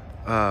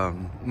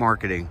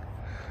marketing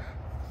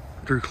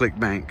through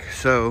ClickBank.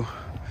 So,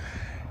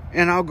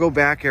 and I'll go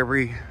back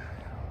every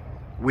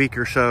week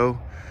or so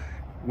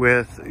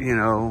with, you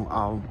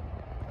know,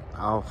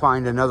 I'll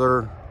find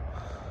another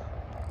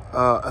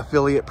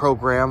affiliate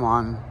program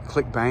on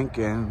ClickBank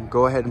and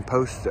go ahead and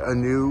post a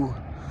new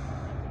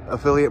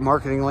affiliate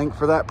marketing link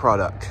for that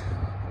product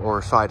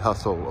or side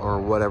hustle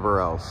or whatever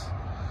else.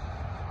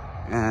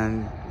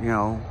 And, you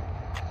know,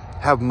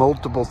 have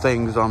multiple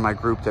things on my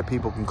group that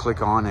people can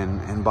click on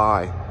and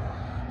buy.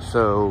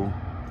 So,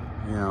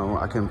 you know,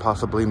 I can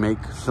possibly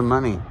make some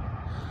money.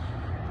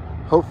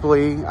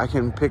 Hopefully I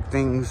can pick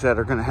things that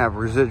are going to have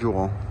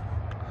residual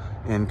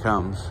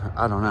incomes.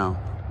 I don't know.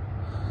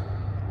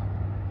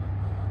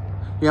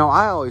 You know,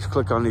 I always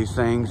click on these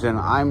things, and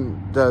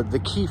I'm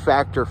the key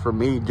factor for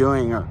me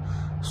doing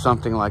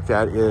something like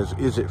that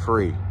is it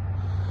free?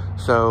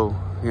 So,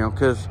 you know,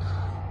 because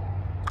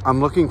I'm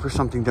looking for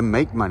something to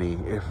make money.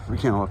 If,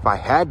 you know, if I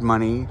had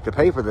money to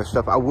pay for this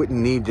stuff, I wouldn't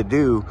need to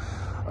do,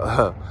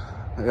 you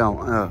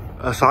know,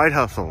 a side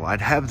hustle.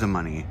 I'd have the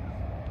money.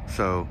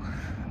 So,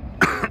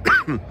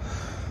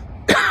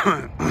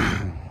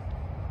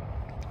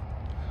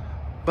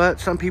 but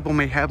some people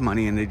may have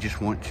money and they just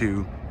want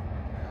to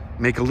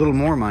make a little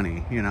more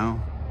money, you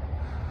know.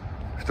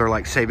 If they're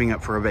like saving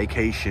up for a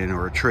vacation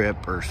or a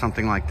trip or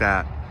something like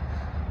that,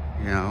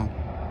 you know,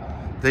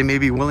 they may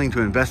be willing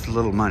to invest a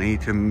little money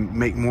to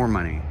make more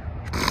money.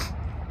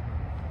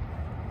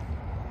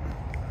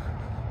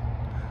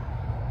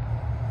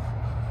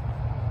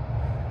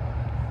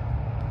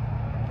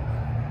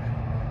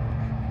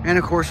 And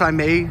of course, I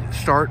may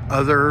start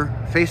other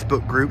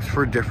Facebook groups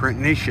for different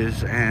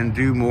niches and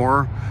do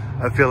more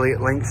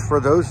affiliate links for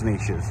those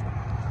niches.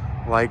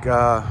 Like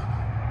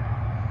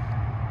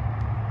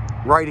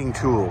writing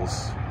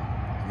tools,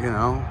 you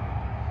know,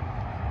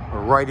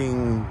 or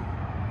writing,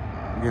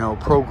 you know,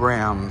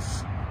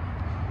 programs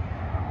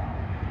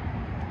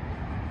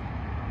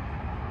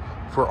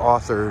for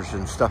authors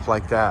and stuff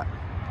like that.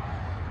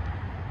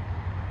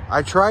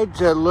 I tried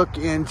to look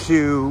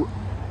into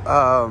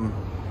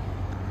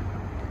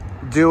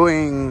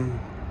doing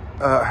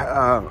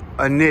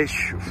a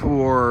niche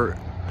for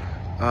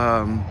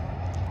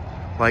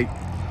like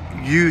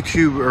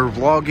YouTube or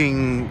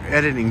vlogging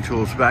editing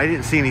tools, but I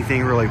didn't see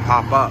anything really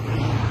pop up,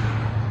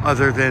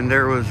 other than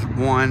there was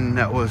one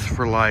that was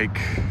for like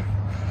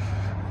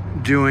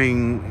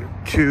doing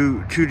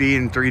 2D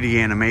and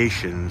 3D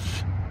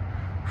animations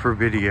for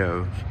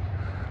videos.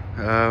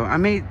 I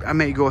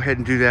may go ahead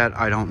and do that,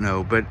 I don't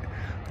know, but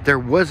there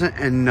wasn't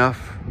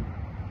enough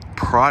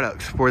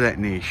products for that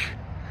niche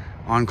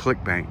on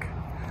ClickBank,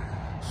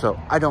 so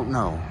I don't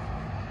know.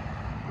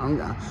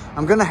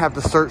 I'm gonna have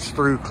to search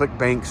through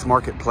ClickBank's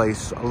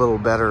marketplace a little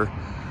better,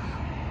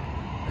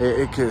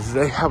 because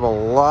they have a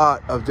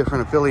lot of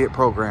different affiliate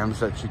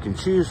programs that you can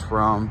choose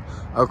from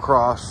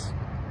across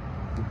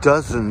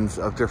dozens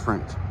of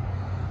different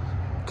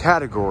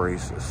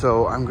categories.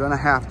 So I'm gonna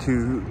have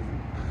to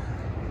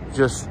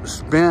just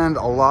spend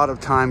a lot of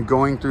time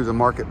going through the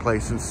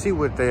marketplace and see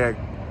what they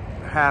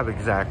have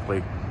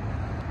exactly.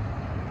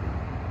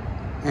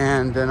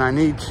 And then I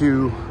need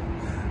to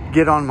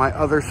get on my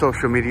other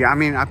social media. I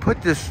mean, I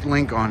put this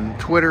link on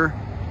Twitter,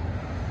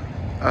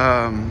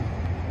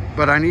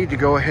 but I need to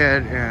go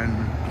ahead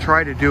and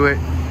try to do it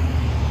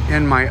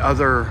in my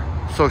other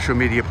social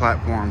media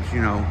platforms,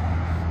 you know,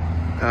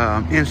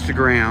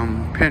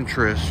 Instagram,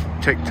 Pinterest,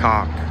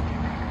 TikTok,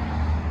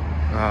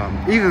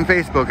 even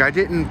Facebook. I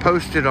didn't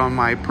post it on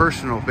my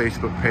personal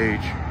Facebook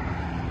page,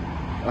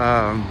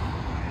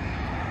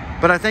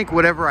 but I think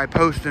whatever I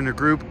post in a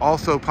group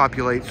also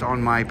populates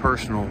on my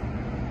personal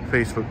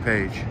Facebook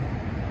page,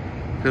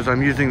 because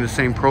I'm using the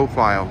same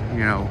profile,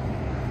 you know.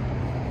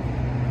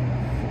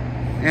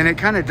 And it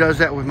kind of does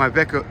that with my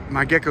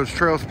Gecko's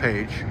Trails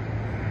page.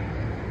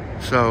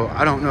 So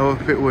I don't know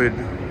if it would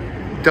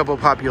double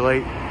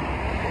populate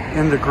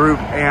in the group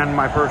and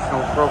my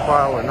personal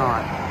profile or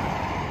not.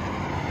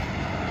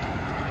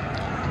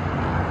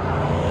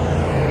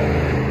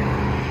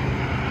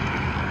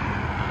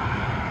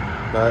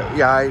 But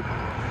yeah,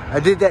 I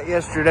did that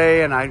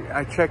yesterday, and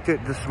I checked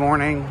it this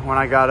morning when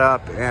I got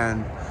up,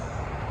 and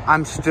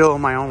I'm still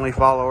my only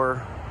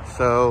follower.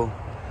 So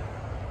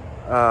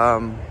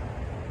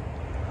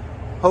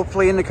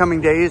hopefully in the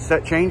coming days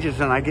that changes,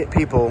 and I get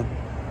people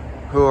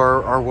who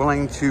are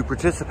willing to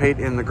participate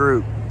in the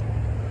group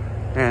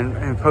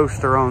and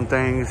post their own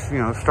things, you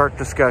know, start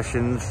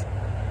discussions,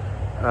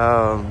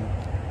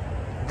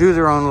 do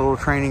their own little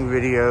training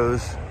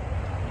videos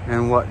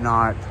and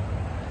whatnot.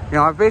 You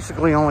know, I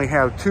basically only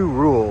have 2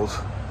 rules,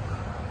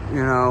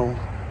 you know,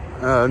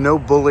 no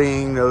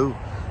bullying, no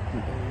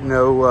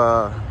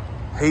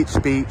hate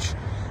speech,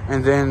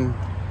 and then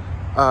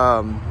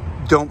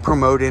don't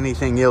promote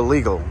anything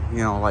illegal, you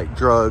know, like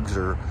drugs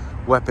or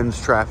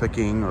weapons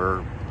trafficking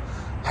or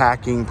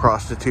hacking,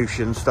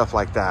 prostitution, stuff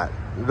like that.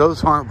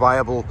 Those aren't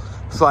viable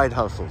side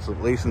hustles,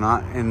 at least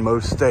not in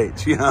most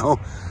states, you know.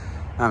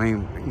 I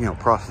mean, you know,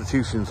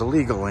 prostitution's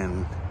illegal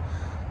in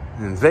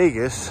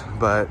Vegas,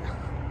 but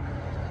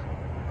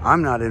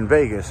I'm not in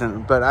Vegas.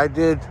 But I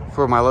did,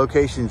 for my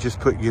location, just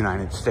put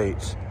United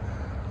States.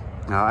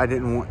 Now, I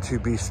didn't want to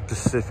be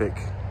specific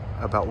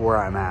about where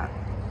I'm at.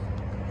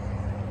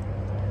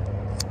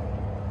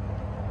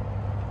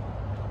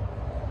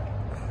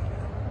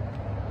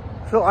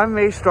 So I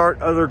may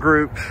start other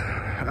groups,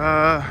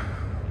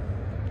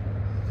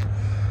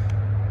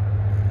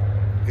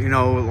 you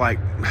know, like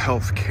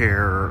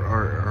healthcare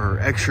or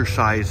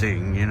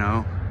exercising, you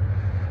know.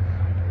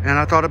 And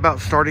I thought about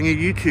starting a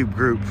YouTube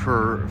group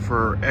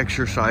for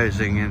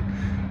exercising and,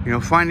 you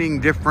know, finding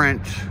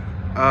different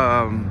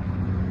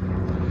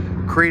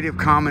Creative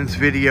Commons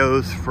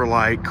videos for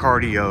like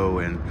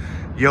cardio and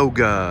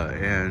yoga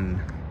and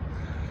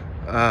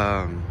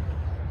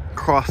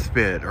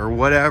CrossFit or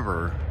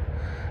whatever,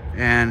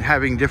 and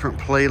having different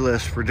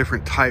playlists for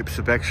different types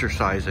of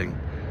exercising,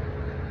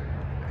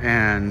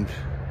 and,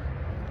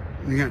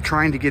 you know,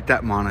 trying to get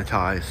that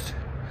monetized,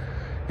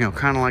 you know,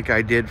 kind of like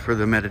I did for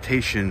the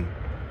meditation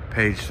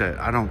page that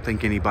I don't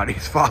think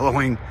anybody's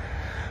following,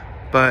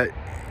 but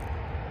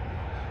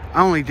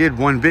I only did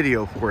 1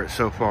 video for it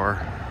so far.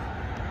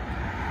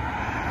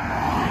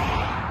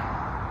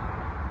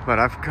 But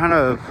I've kind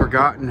of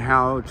forgotten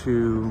how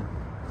to,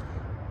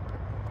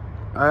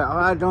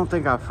 I don't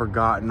think I've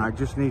forgotten, I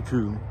just need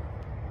to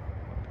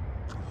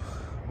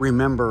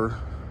remember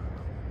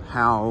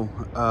how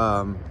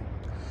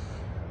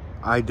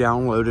I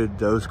downloaded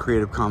those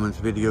Creative Commons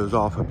videos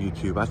off of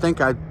YouTube. I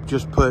think I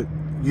just put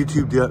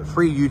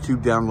free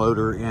YouTube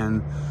downloader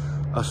in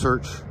a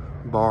search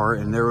bar,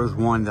 and there was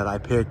one that I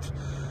picked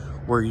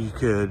where you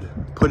could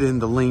put in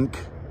the link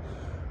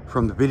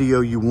from the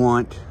video you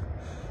want,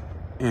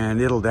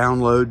 and it'll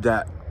download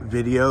that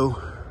video,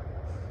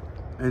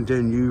 and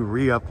then you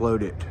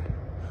re-upload it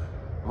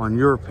on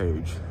your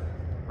page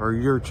or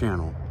your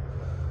channel.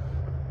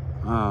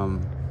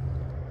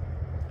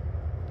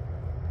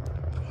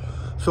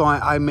 So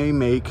I may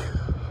make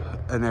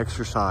an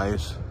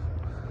exercise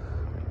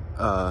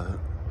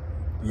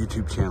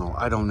YouTube channel.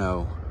 I don't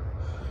know.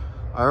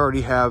 I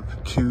already have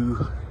 3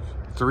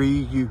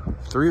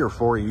 or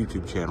 4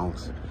 YouTube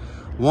channels.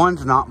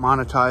 One's not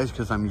monetized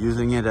because I'm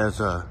using it as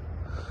a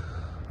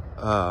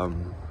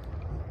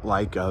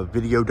like a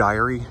video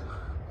diary.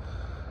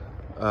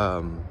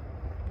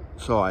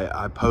 So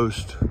I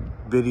post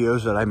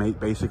videos that I make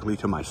basically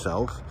to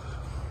myself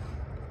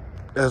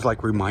as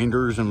like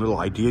reminders and little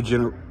idea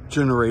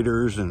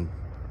generators and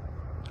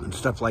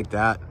stuff like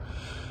that.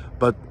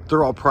 But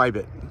they're all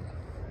private,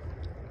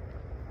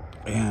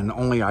 and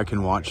only I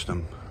can watch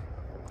them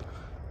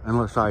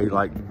unless I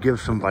like give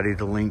somebody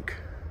the link.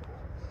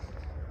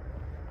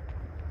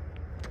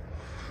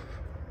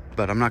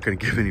 But I'm not going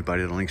to give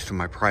anybody the links to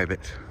my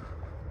private,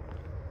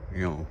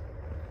 you know,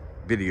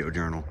 video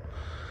journal.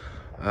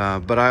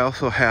 But I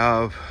also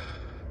have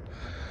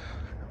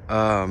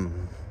the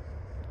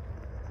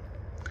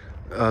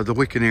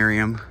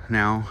Wiccanarium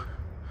now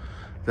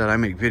that I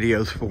make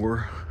videos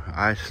for.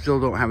 I still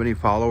don't have any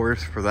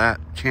followers for that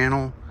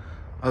channel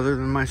other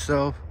than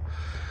myself.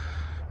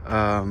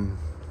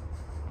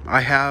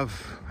 I have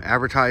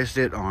advertised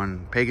it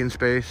on Pagan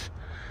Space,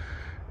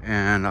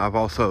 and I've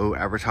also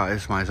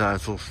advertised my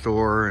Zazzle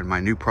store and my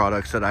new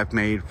products that I've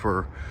made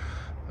for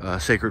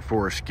Sacred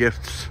Forest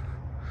Gifts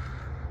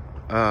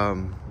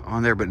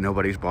on there, but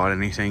nobody's bought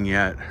anything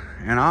yet.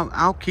 And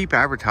I'll keep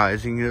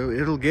advertising.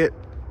 It'll get,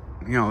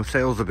 you know,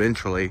 sales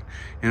eventually,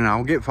 and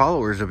I'll get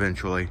followers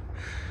eventually,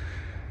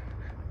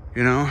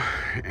 you know,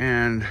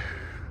 and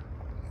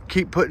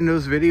keep putting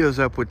those videos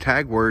up with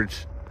tag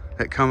words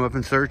that come up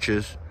in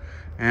searches,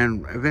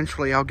 and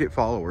eventually I'll get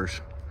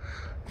followers.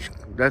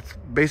 That's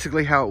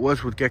basically how it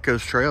was with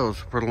Gecko's Trails.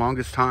 For the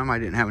longest time, I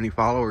didn't have any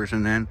followers,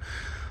 and then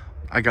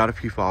I got a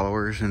few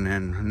followers, and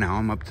then now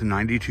I'm up to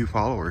 92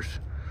 followers.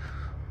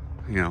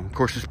 You know, of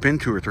course, it's been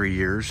 2 or 3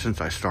 years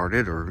since I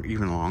started, or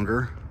even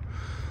longer.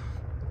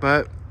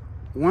 But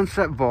once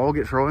that ball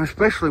gets rolling,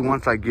 especially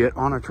once I get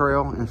on a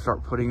trail and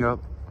start putting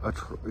up a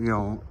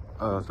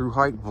through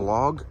hike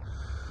vlog,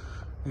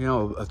 you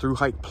know, a through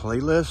hike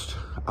playlist,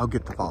 I'll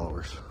get the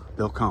followers.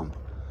 They'll come.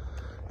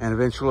 and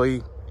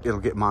eventually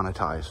it'll get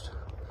monetized.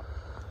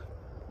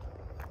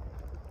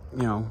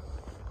 You know,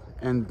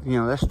 and you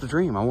know, that's the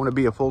dream. I want to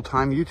be a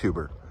full-time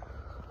YouTuber.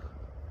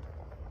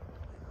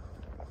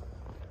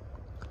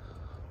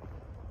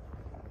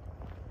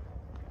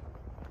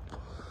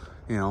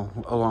 You know,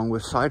 along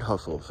with side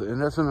hustles.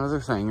 And that's another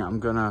thing I'm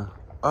gonna,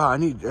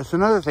 that's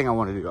another thing I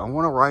want to do. I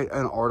want to write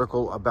an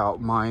article about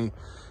my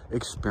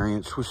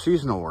experience with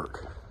seasonal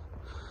work,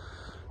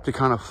 to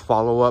kind of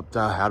follow up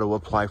the how to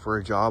apply for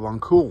a job on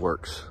Cool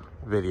Works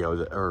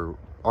video or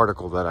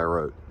article that I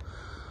wrote.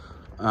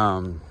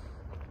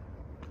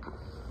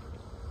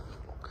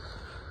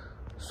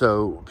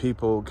 So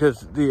people,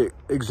 because the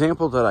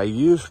example that I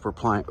used for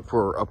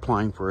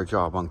applying for a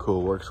job on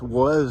Cool Works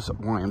was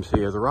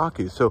YMCA of the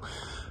Rockies. So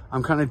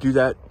I'm kind of do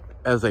that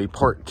as a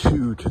part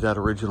 2 to that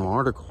original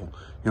article.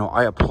 You know,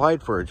 I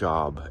applied for a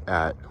job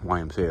at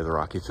YMCA of the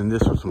Rockies, and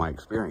this was my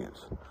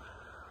experience.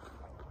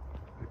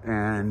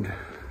 And,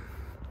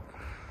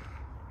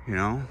 you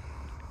know,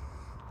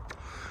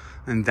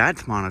 and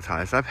that's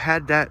monetized. I've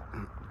had that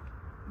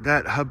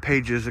Hub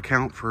Pages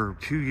account for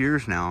 2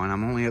 years now, and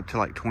I'm only up to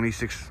like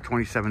 $26,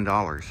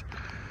 $27.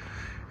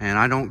 And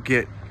I don't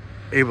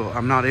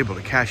I'm not able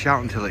to cash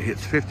out until it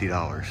hits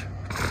 $50.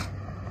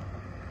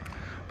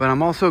 But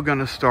I'm also going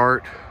to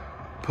start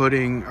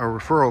putting a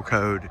referral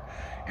code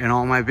in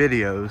all my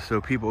videos,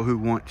 so people who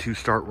want to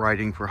start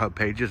writing for Hub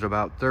Pages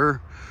about their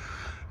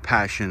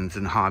passions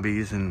and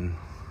hobbies and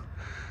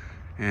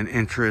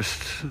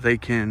interests, they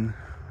can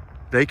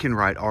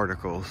write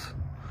articles.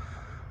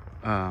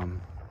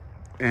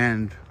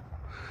 And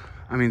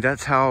I mean,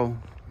 that's how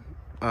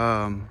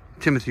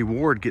Timothy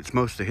Ward gets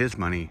most of his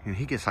money, and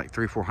he gets like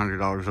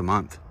 $300-400 a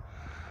month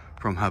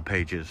from Hub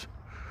Pages.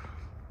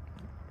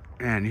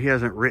 And he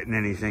hasn't written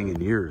anything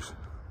in years,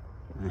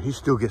 and he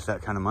still gets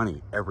that kind of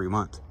money every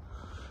month.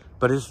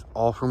 But it's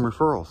all from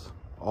referrals.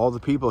 All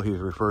the people he's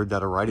referred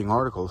that are writing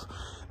articles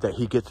that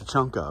he gets a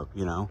chunk of,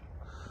 you know.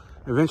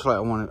 Eventually I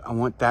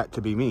want that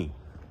to be me,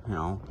 you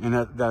know,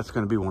 and that's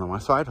going to be one of my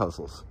side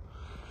hustles.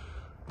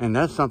 And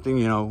that's something,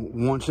 you know,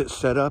 once it's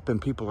set up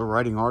and people are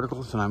writing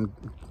articles and I'm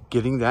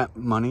getting that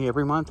money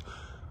every month,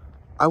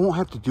 I won't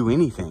have to do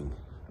anything.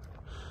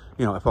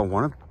 You know, if I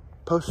want to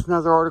post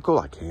another article,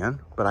 I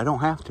can, but I don't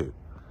have to.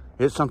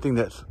 It's something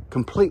that's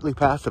completely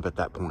passive at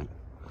that point.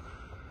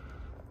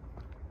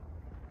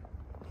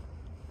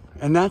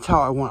 And that's how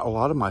I want a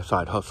lot of my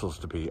side hustles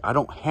to be. I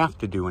don't have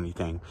to do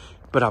anything,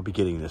 but I'll be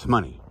getting this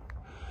money.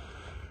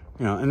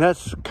 You know, and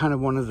that's kind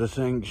of one of the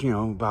things, you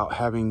know, about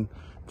having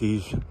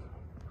these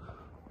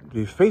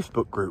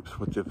Facebook groups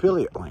with the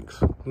affiliate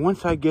links.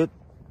 Once I get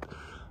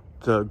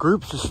the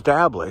groups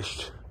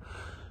established,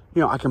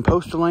 you know, I can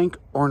post a link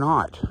or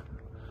not.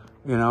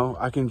 You know,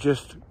 I can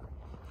just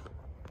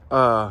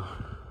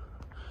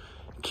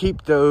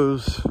keep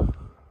those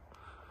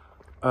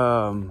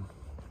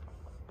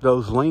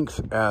links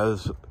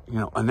as, you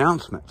know,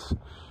 announcements.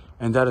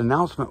 And that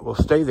announcement will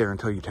stay there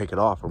until you take it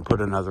off and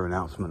put another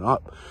announcement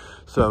up.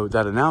 So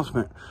that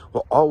announcement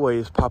will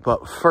always pop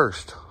up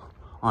first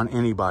on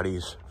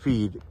anybody's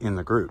feed in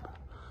the group,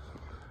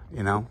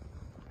 you know.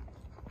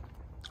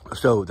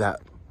 So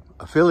that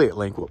affiliate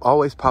link will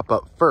always pop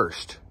up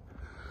first.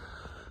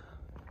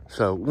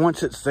 So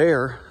once it's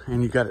there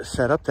and you got it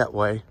set up that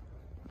way,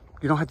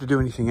 you don't have to do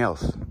anything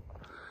else. You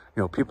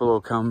know, people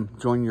will come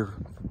join your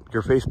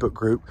Facebook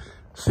group,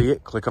 see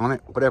it, click on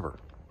it, whatever.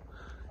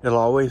 It'll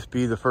always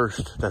be the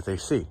first that they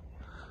see.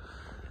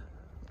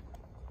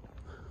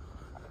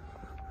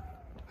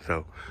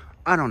 So,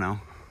 I don't know.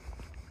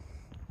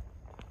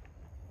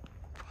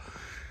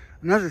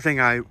 Another thing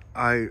I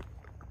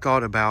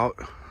thought about,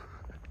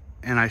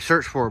 and I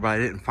searched for, but I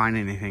didn't find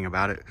anything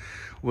about it,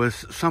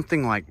 was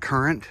something like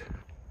Current.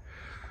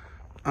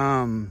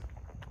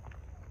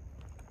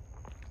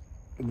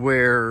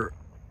 Where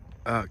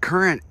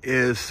Current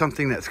is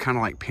something that's kind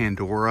of like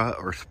Pandora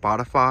or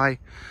Spotify,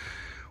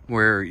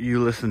 where you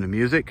listen to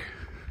music,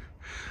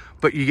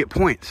 but you get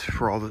points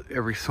for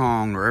every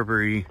song or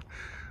every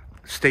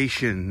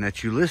station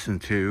that you listen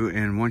to,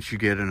 and once you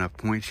get enough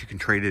points, you can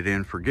trade it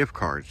in for gift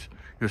cards.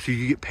 You know, so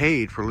you get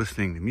paid for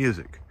listening to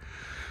music.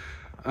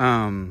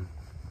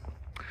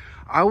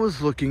 I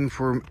was looking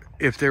for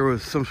if there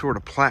was some sort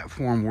of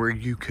platform where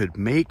you could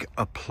make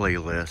a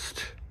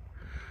playlist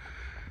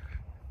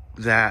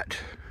that,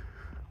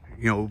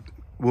 you know,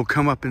 will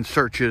come up in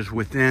searches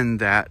within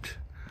that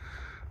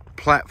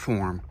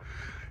platform.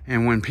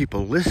 And when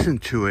people listen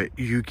to it,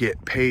 you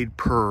get paid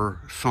per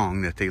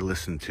song that they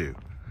listen to.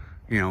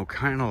 You know,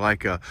 kind of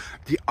like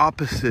the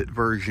opposite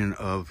version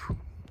of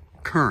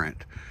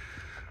Current,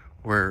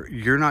 where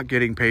you're not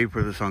getting paid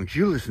for the songs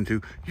you listen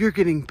to, you're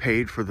getting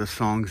paid for the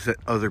songs that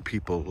other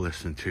people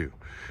listen to.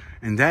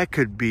 And that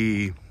could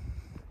be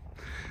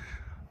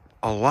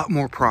a lot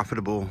more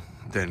profitable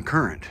than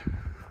Current.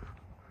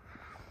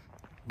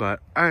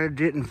 But I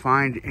didn't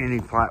find any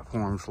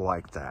platforms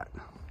like that.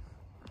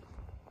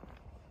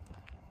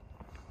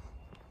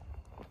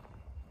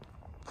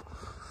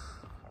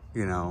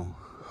 You know,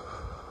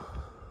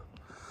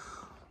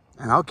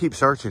 And I'll keep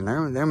searching.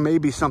 There may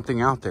be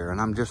something out there, and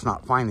I'm just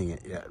not finding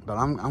it yet. But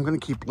I'm going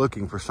to keep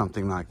looking for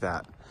something like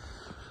that.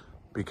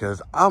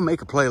 Because I'll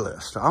make a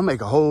playlist. I'll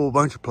make a whole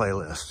bunch of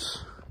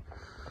playlists.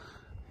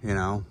 You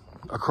know,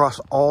 across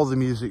all the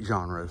music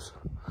genres.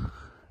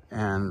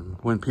 And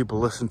when people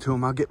listen to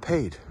them, I'll get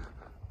paid.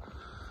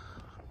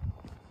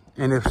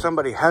 And if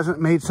somebody hasn't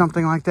made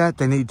something like that,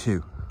 they need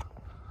to.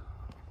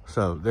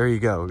 So there you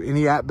go.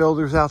 Any app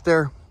builders out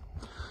there,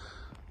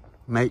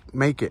 make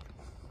it.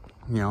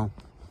 You know,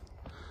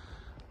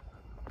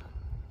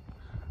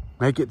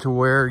 make it to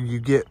where you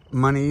get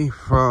money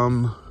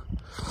from,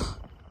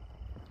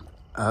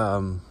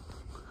 you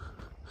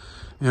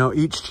know,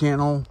 each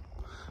channel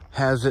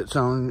has its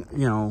own,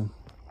 you know,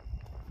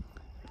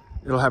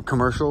 it'll have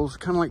commercials,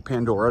 kind of like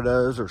Pandora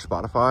does or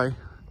Spotify,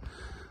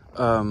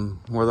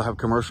 where they'll have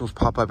commercials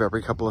pop up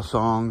every couple of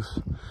songs,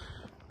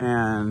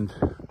 and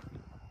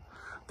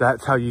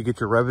that's how you get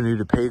your revenue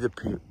to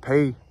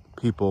pay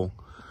people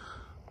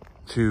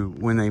to,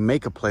 when they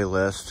make a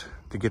playlist,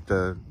 to get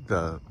the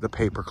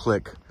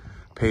pay-per-click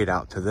paid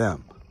out to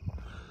them,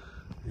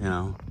 you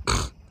know.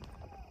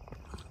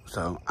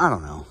 So I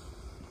don't know.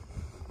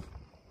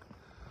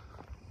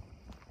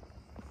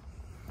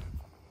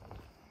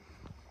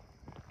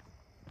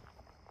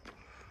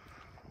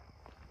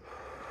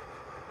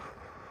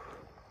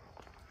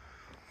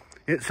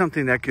 It's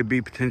something that could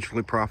be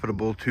potentially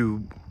profitable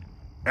to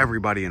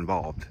everybody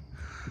involved.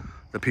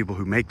 The people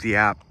who make the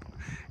app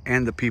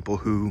and the people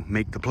who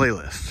make the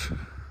playlists.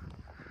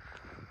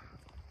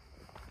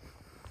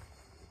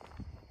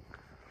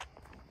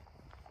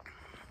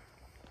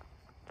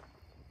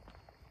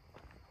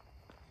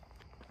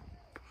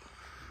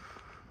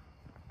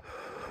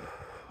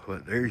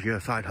 But there's your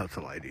side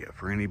hustle idea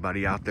for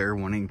anybody out there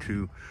wanting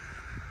to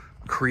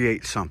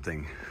create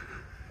something.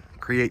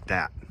 Create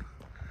that.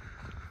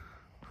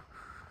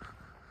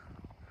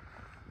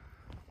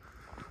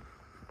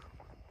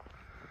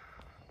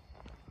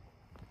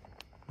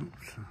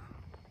 Oops.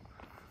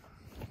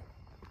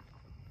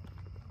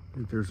 I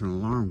think there's an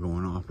alarm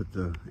going off at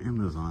the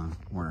Amazon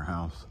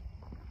warehouse.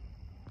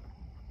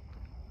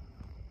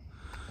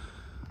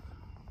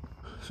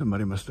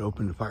 Somebody must have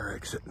opened the fire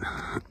exit.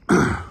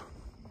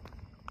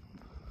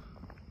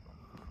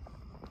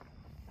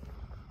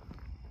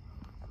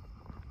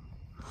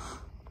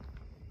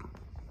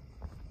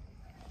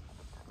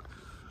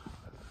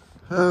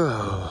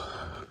 Oh,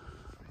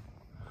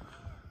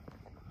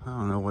 I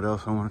don't know what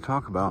else I want to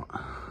talk about.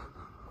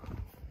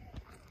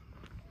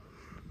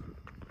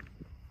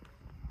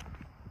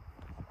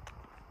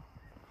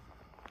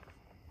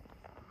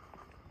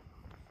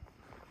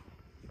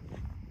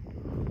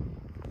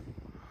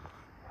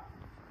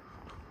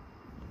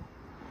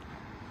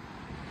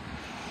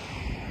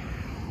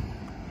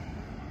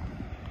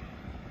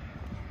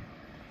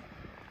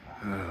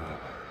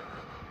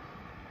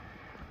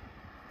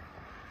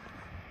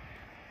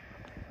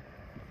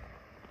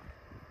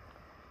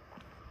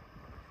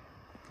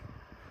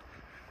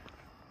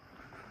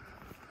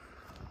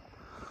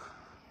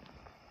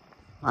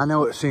 I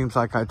know it seems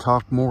like I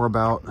talk more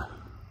about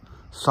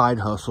side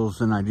hustles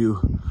than I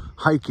do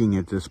hiking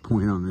at this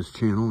point on this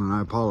channel, and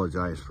I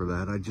apologize for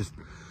that. I just,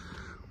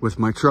 with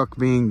my truck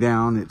being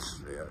down,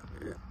 it's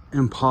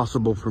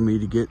impossible for me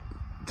to get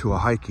to a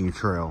hiking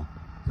trail,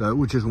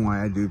 which is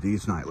why I do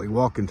these nightly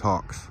walk and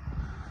talks.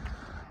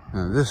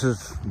 This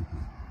is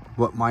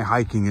what my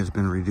hiking has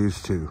been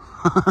reduced to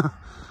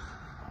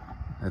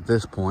at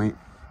this point.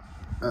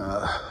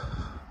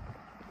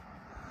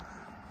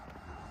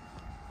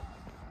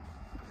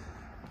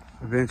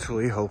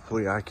 Eventually,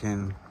 hopefully, I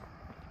can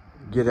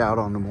get out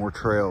onto more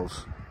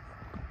trails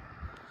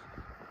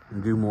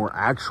and do more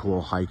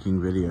actual hiking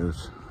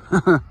videos.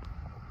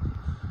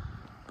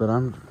 But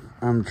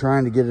I'm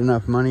trying to get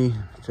enough money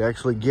to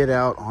actually get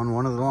out on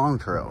one of the long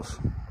trails.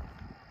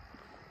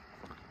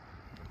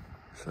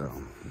 So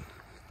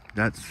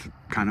that's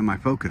kind of my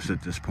focus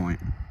at this point.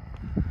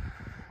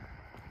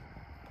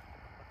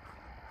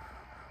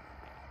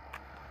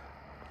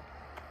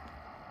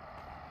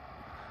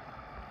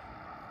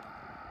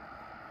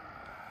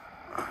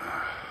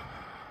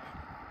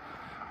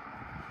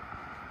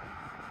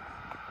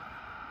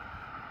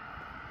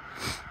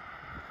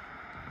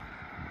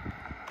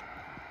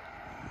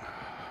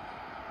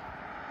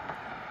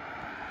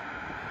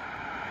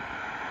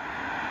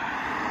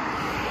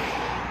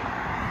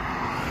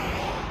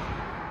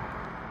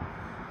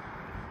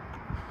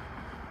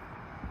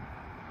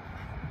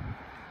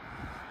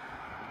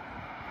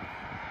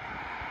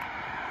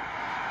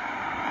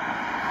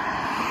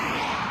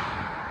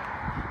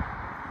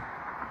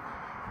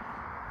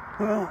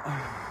 Well,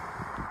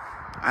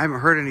 I haven't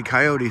heard any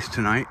coyotes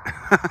tonight.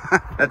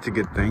 That's a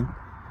good thing.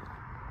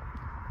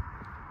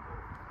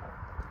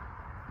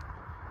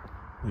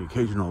 The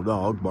occasional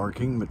dog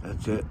barking, but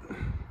that's it.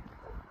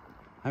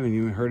 I haven't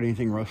even heard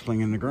anything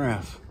rustling in the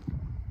grass.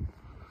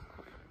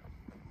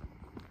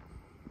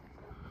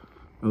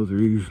 Those are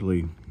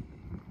usually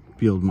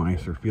field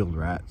mice or field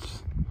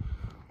rats,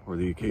 or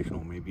the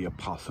occasional maybe a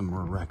possum or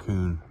a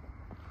raccoon.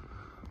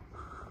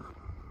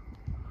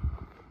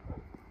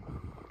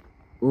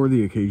 or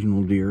the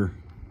occasional deer.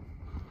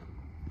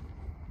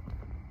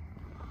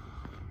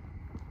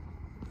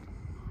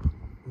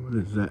 What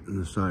is that in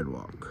the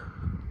sidewalk?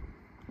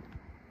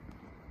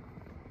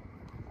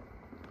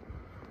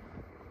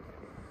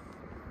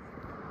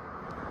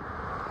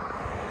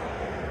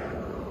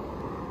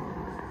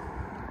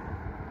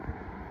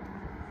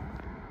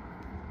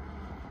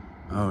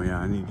 Oh yeah,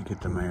 I need to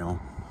get the mail.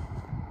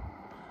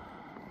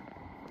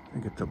 I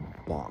think it's a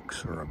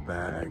box or a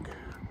bag.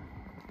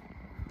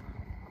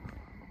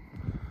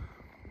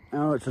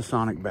 Oh, it's a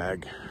Sonic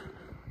bag.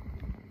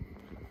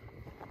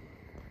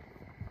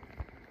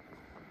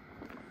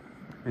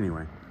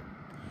 Anyway.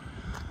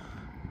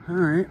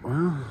 Alright,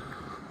 well,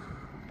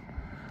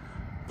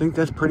 I think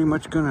that's pretty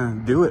much gonna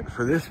do it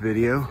for this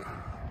video.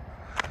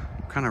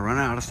 Kind of run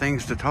out of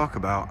things to talk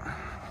about.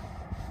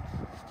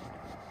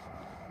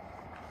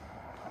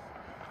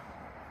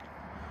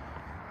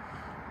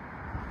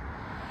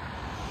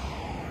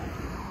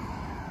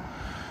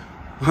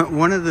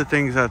 One of the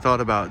things I thought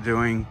about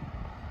doing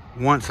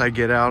once I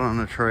get out on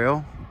the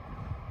trail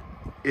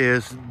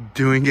is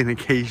doing an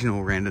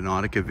occasional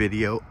Randonautica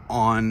video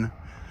on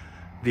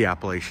the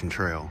Appalachian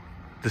Trail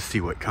to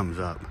see what comes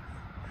up.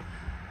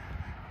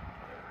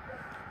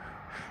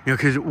 You know,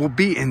 because we'll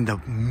be in the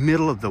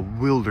middle of the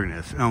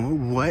wilderness.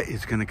 What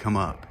is going to come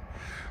up?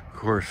 Of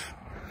course,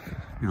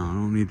 you know, I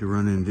don't need to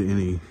run into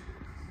any,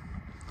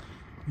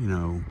 you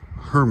know,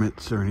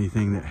 hermits or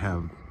anything that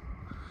have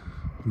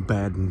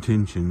bad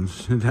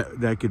intentions.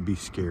 That could be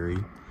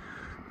scary.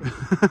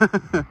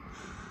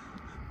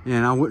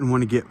 And I wouldn't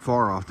want to get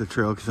far off the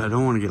trail because I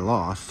don't want to get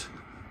lost.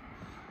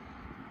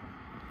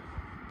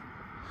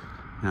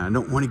 And I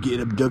don't want to get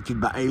abducted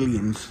by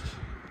aliens.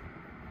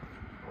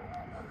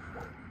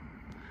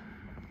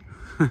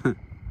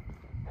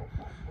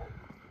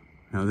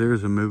 Now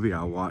there's a movie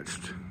I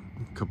watched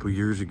a couple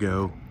years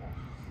ago.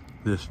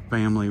 This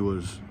family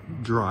was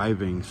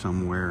driving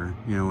somewhere,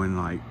 you know, in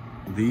like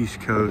the East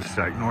Coast,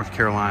 like North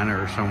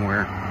Carolina or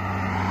somewhere,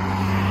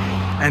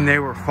 and they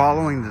were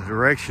following the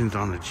directions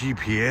on the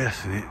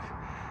GPS,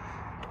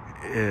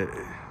 and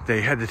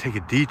they had to take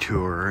a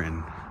detour,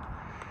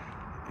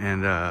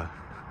 and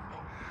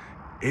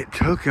it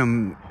took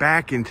them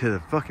back into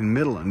the fucking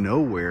middle of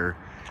nowhere,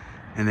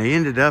 and they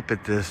ended up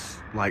at this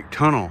like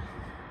tunnel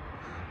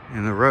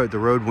in the road. The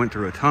road went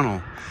through a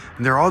tunnel,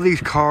 and there are all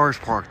these cars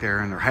parked there,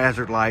 and their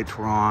hazard lights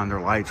were on, their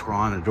lights were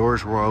on, the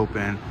doors were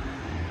open.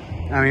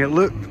 I mean, it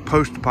looked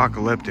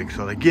post-apocalyptic.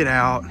 So they get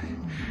out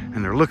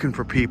and they're looking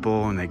for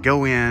people, and they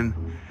go in,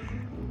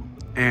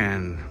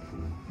 and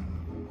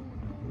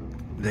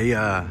they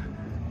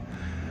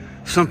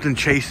something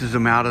chases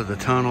them out of the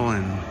tunnel,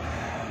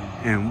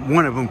 and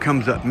one of them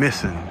comes up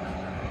missing.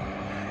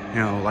 You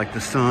know, like the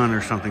son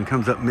or something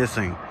comes up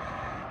missing.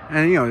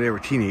 And you know, they were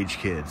teenage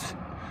kids.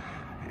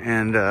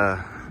 And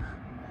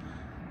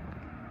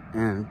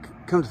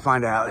come to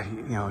find out,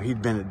 you know,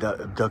 he'd been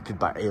abducted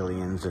by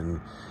aliens, and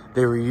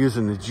they were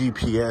using the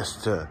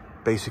GPS to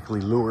basically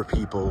lure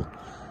people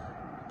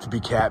to be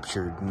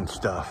captured and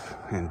stuff,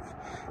 and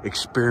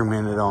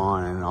experimented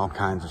on, and all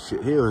kinds of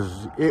shit. It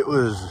was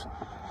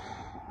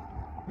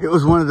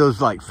one of those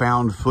like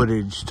found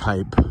footage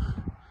type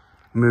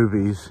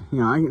movies. You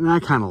know, I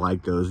kind of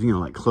like those, you know,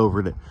 like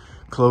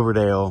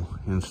Cloverdale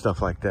and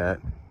stuff like that.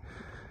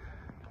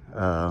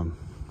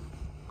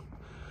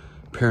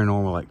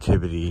 Paranormal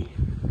Activity,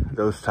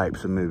 those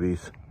types of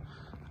movies.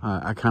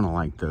 I kind of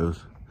like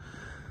those.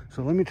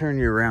 So let me turn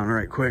you around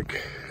right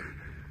quick.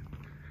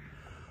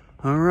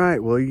 All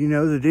right, well, you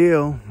know the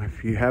deal.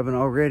 If you haven't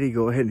already,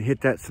 go ahead and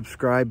hit that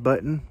subscribe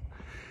button.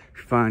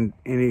 If you find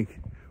any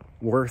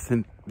worth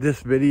in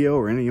this video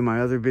or any of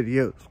my other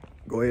videos,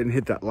 go ahead and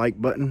hit that like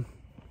button.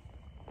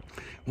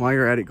 While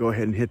you're at it, go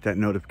ahead and hit that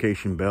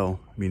notification bell.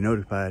 Be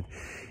notified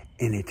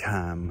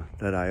anytime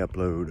that I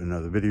upload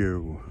another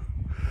video.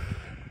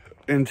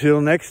 Until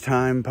next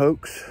time,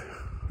 folks,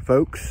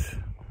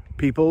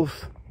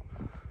 peoples.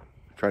 I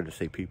tried to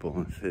say people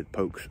and said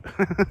pokes.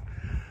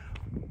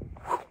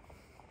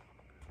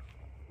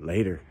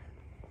 Later.